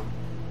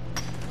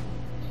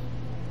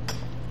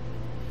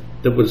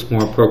that was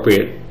more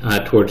appropriate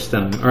towards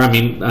them, or I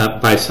mean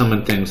by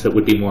summon things that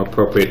would be more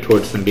appropriate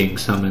towards them being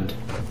summoned.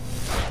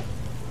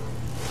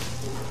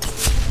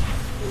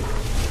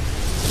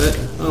 But,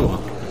 oh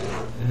well.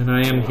 And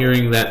I am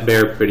hearing that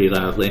bear pretty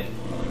loudly.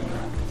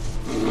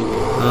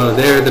 Oh,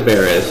 there the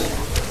bear is.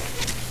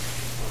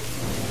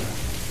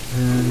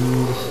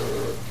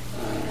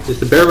 And is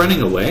the bear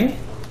running away?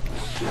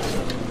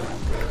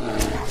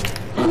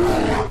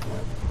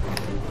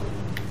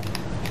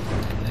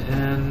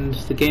 And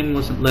the game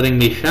wasn't letting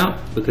me shout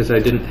because I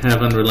didn't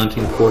have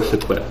Unrelenting Force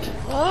equipped.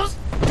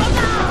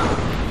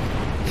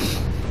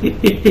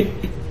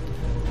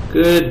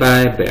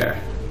 Goodbye,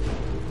 bear.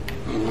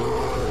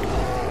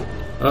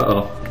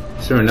 Uh-oh.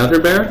 Is there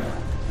another bear?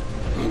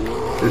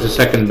 There's a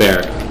second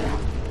bear.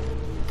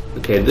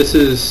 Okay, this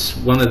is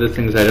one of the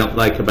things I don't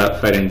like about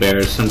fighting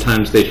bears.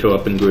 Sometimes they show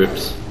up in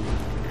groups.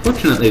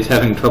 Fortunately, it's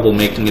having trouble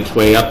making its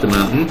way up the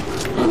mountain.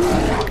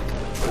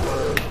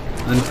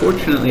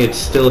 Unfortunately, it's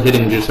still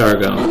hitting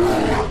Gisargo.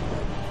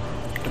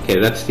 Okay,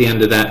 that's the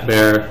end of that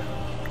bear.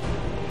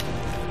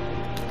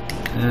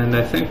 And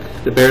I think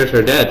the bears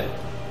are dead.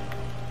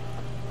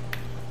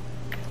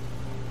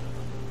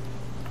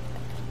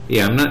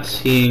 Yeah, I'm not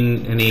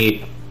seeing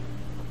any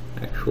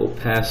actual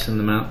pass in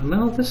the mountain.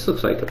 Well, this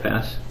looks like a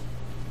pass.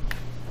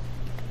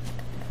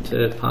 It's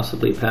a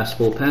possibly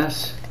passable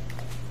pass.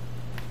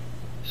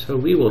 So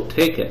we will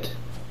take it.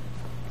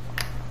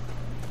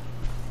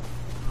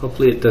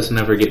 Hopefully it doesn't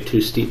ever get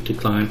too steep to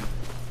climb.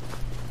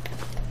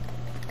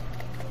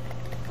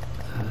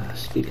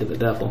 Speak of the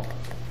devil.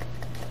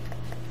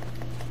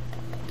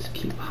 Let's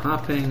keep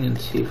hopping and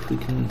see if we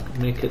can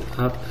make it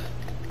up.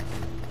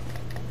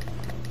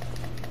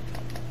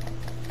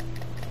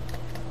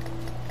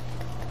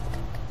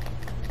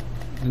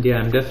 And yeah,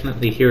 I'm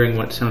definitely hearing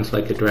what sounds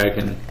like a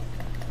dragon.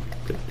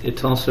 But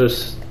it also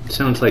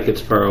sounds like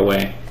it's far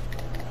away.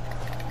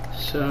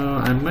 So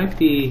I might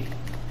be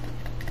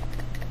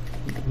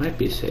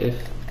safe.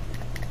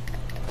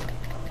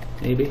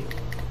 Maybe.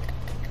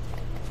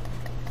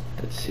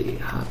 Let's see.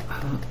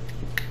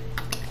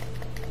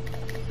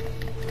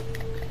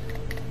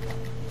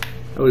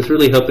 I was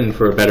really hoping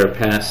for a better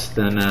pass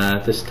than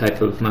this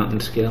type of mountain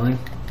scaling.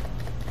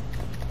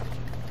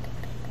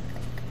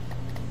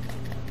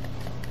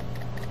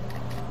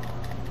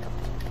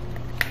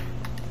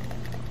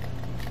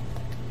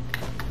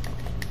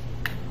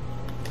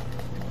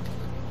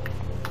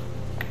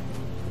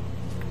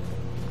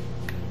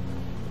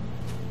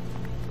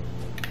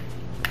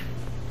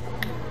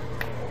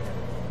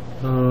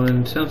 Oh,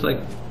 and sounds like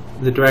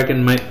the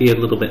dragon might be a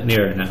little bit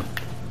nearer now.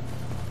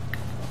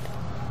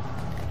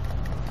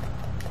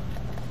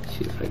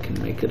 See if I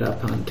can make it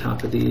up on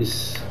top of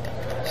these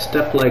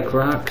step-like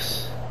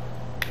rocks.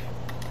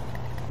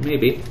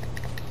 Maybe.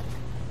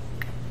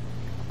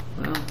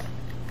 Well.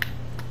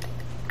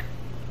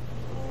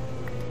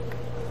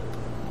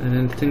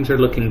 And things are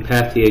looking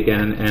pathy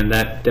again, and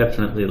that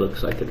definitely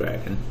looks like a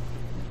dragon.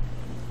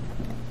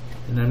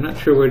 And I'm not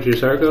sure where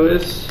Justicharisma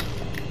is.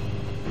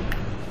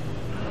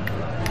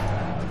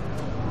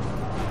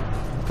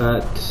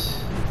 But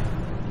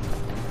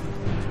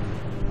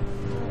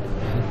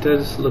it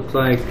does look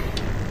like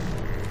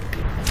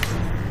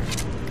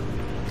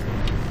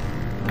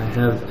I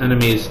have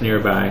enemies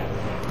nearby.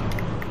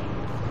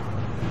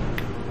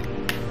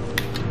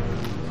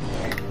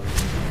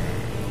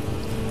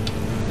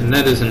 And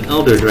that is an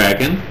elder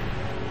dragon,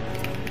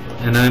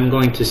 and I'm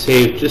going to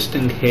save just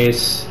in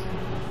case.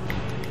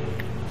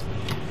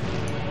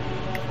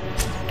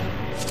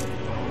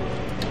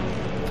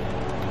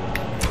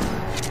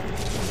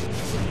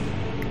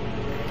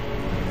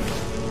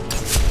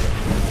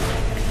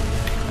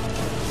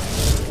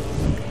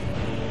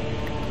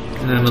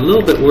 And I'm a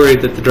little bit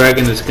worried that the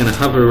dragon is going to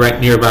hover right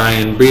nearby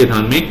and breathe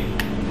on me.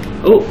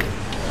 Oh,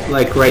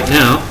 like right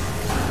now.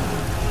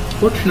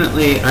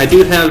 Fortunately, I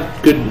do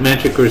have good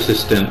magic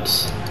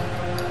resistance.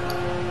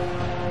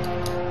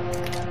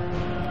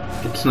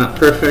 It's not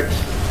perfect.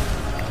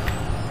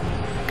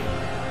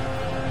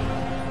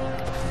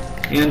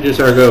 And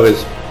Justicharisma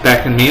is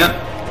backing me up.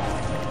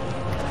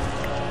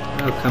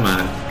 Oh, come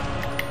on.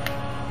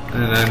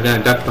 And I'm going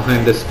to duck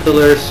behind this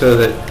pillar so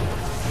that...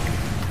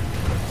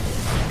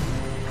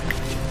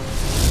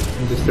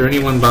 Is there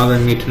anyone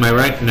bothering me to my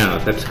right? No,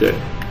 that's good.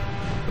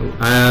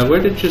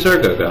 Where did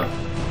Justicharisma go?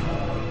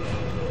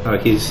 Oh,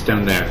 he's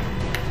down there.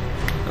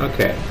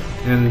 Okay.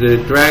 And the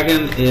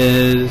dragon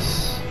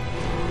is...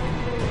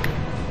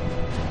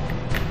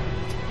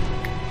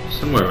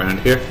 somewhere around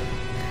here.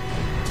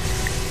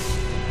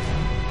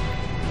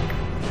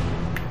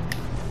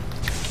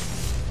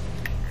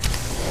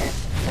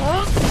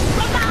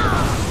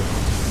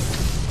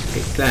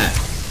 Take that.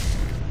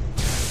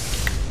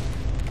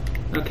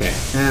 Okay,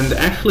 and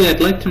actually I'd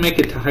like to make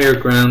it to higher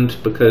ground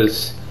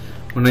because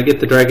when I get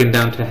the dragon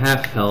down to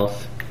half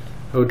health,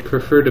 I would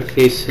prefer to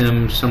face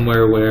him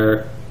somewhere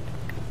where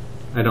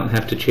I don't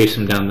have to chase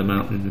him down the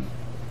mountain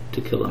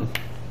to kill him.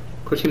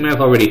 Of course, he may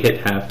have already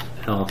hit half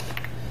health,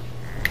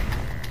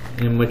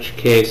 in which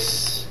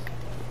case,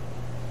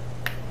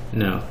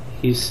 no,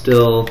 he's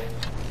still...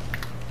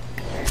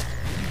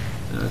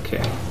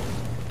 Okay,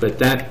 but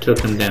that took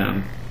him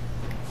down.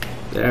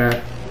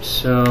 There,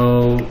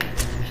 so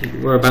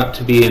we're about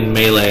to be in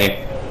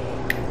melee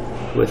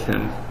with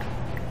him.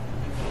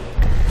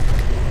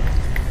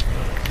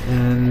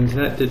 And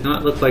that did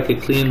not look like a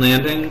clean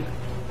landing.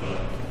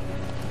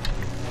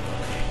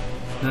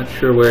 Not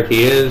sure where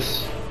he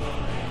is,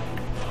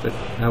 but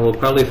I will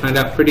probably find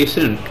out pretty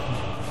soon.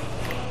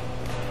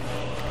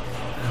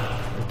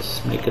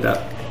 Let's make it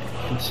up.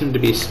 It seemed to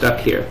be stuck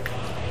here.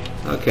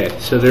 Okay,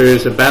 so there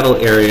is a battle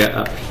area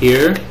up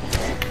here.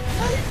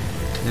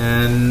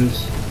 And...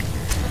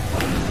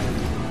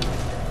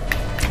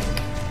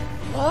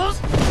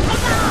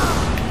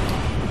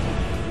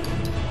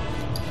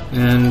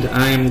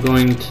 I am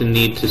going to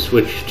need to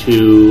switch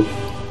to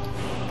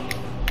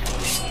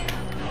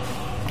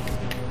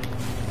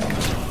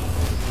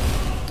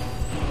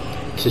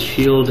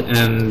shield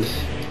and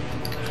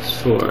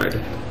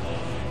sword.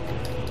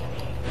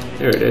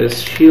 There it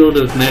is. Shield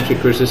of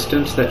magic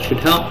resistance, that should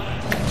help.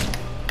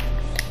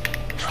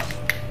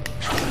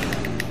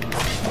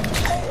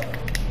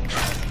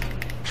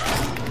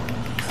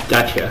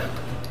 Gotcha.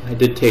 I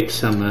did take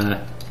some,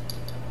 I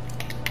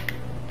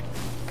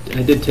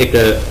did take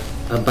a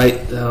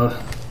bite though,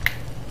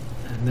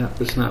 and that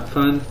was not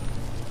fun.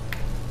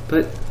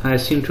 But I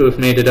seem to have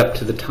made it up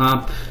to the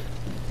top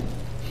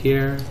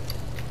here.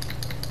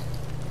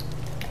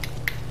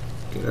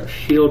 Get our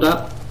shield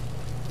up,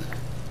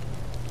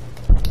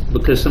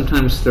 because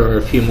sometimes there are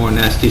a few more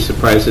nasty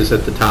surprises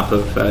at the top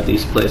of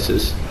these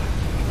places.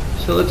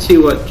 So let's see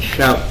what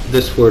shout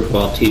this word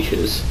wall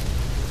teaches.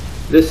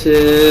 This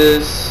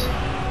is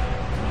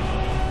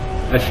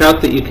a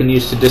shout that you can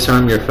use to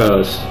disarm your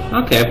foes.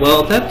 Okay,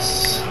 well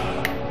that's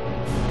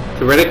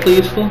theoretically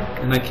useful,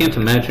 and I can't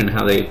imagine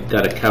how they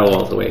got a cow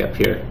all the way up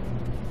here.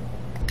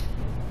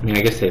 I mean,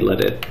 I guess they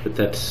let it, but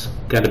that's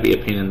got to be a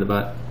pain in the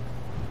butt.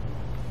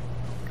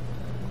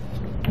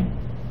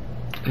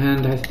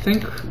 And I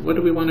think, what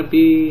do we want to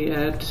be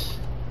at?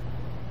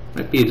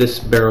 Might be this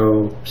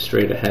barrow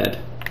straight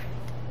ahead.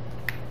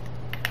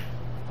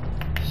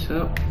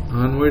 So,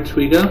 onwards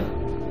we go.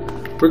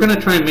 We're going to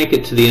try and make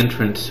it to the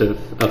entrance of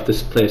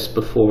this place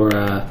before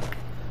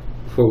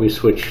we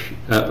switch,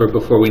 or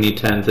before we need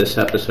to end this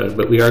episode,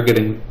 but we are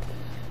getting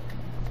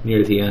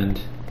near the end.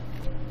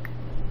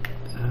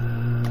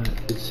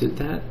 Is it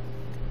that?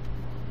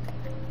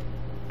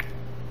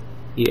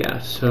 Yeah,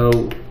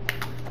 so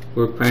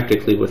we're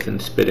practically within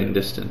spitting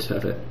distance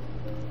of it.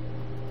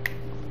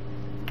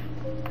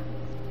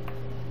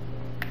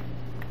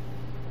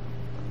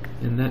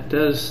 And that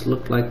does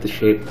look like the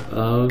shape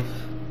of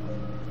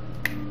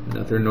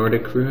another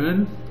Nordic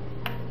ruin.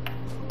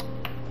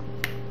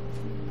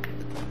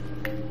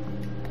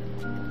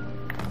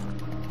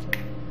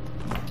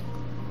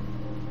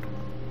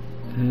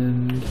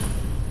 And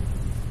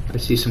I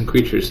see some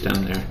creatures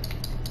down there.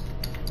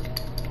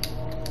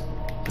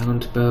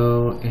 Bound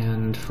bow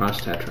and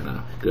frost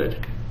atronach.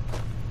 Good.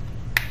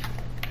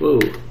 Whoa.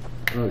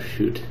 Oh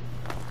shoot.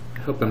 I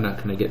hope I'm not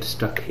going to get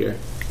stuck here.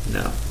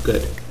 No.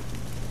 Good.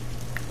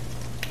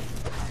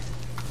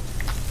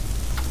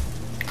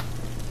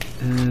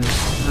 And,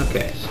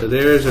 okay, so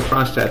there's a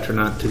frost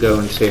atronach to go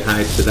and say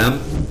hi to them.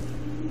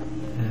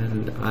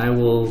 And I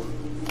will...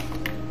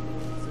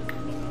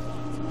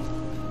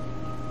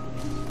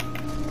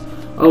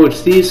 Oh,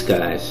 it's these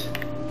guys.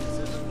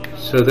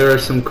 So there are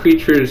some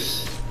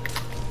creatures,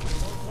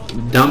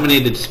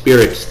 dominated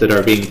spirits, that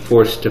are being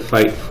forced to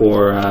fight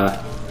for,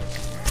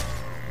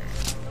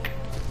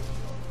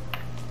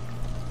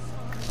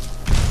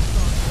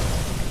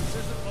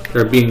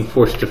 they're being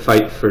forced to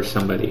fight for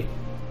somebody.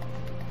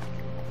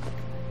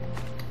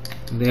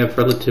 And they have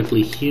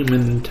relatively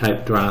human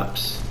type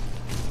drops.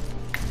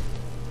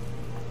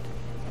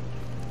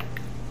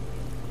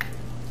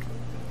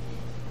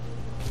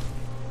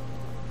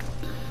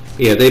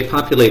 Yeah, they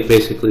populate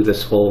basically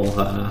this whole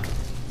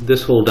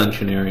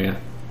dungeon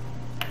area,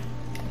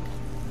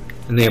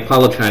 and they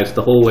apologize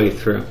the whole way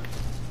through.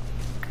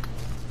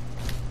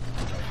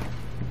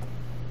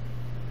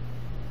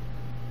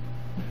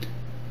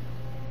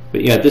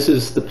 But yeah, this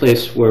is the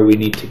place where we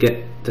need to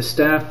get the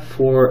staff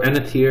for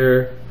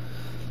Enethir,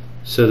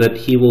 so that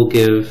he will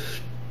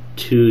give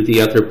to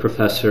the other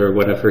professor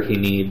whatever he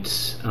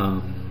needs,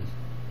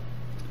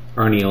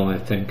 Arniel, I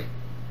think,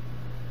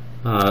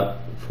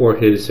 for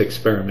his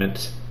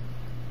experiments.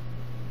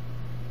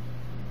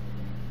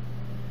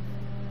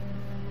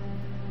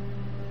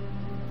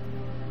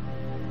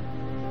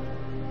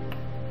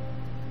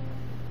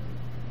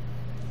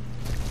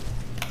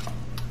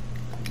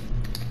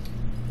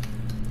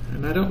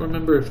 And I don't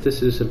remember if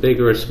this is a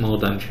big or a small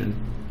dungeon.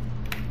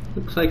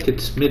 Looks like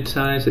it's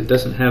mid-size. It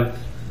doesn't have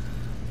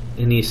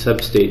any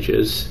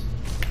substages.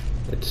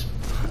 It's...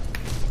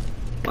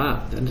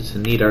 Wow, that is a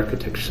neat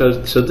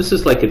architecture. So this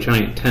is like a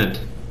giant tent.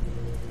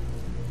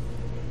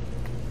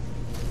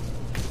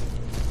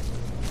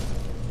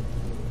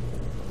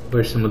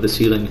 Where some of the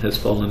ceiling has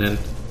fallen in.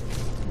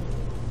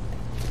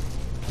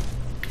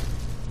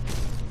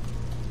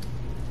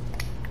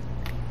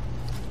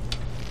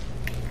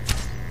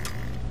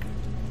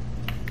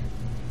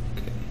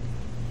 Okay.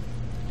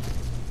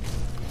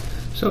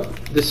 So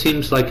this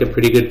seems like a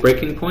pretty good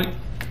breaking point.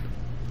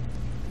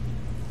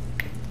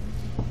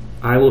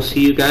 I will see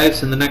you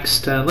guys in the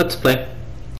next Let's Play.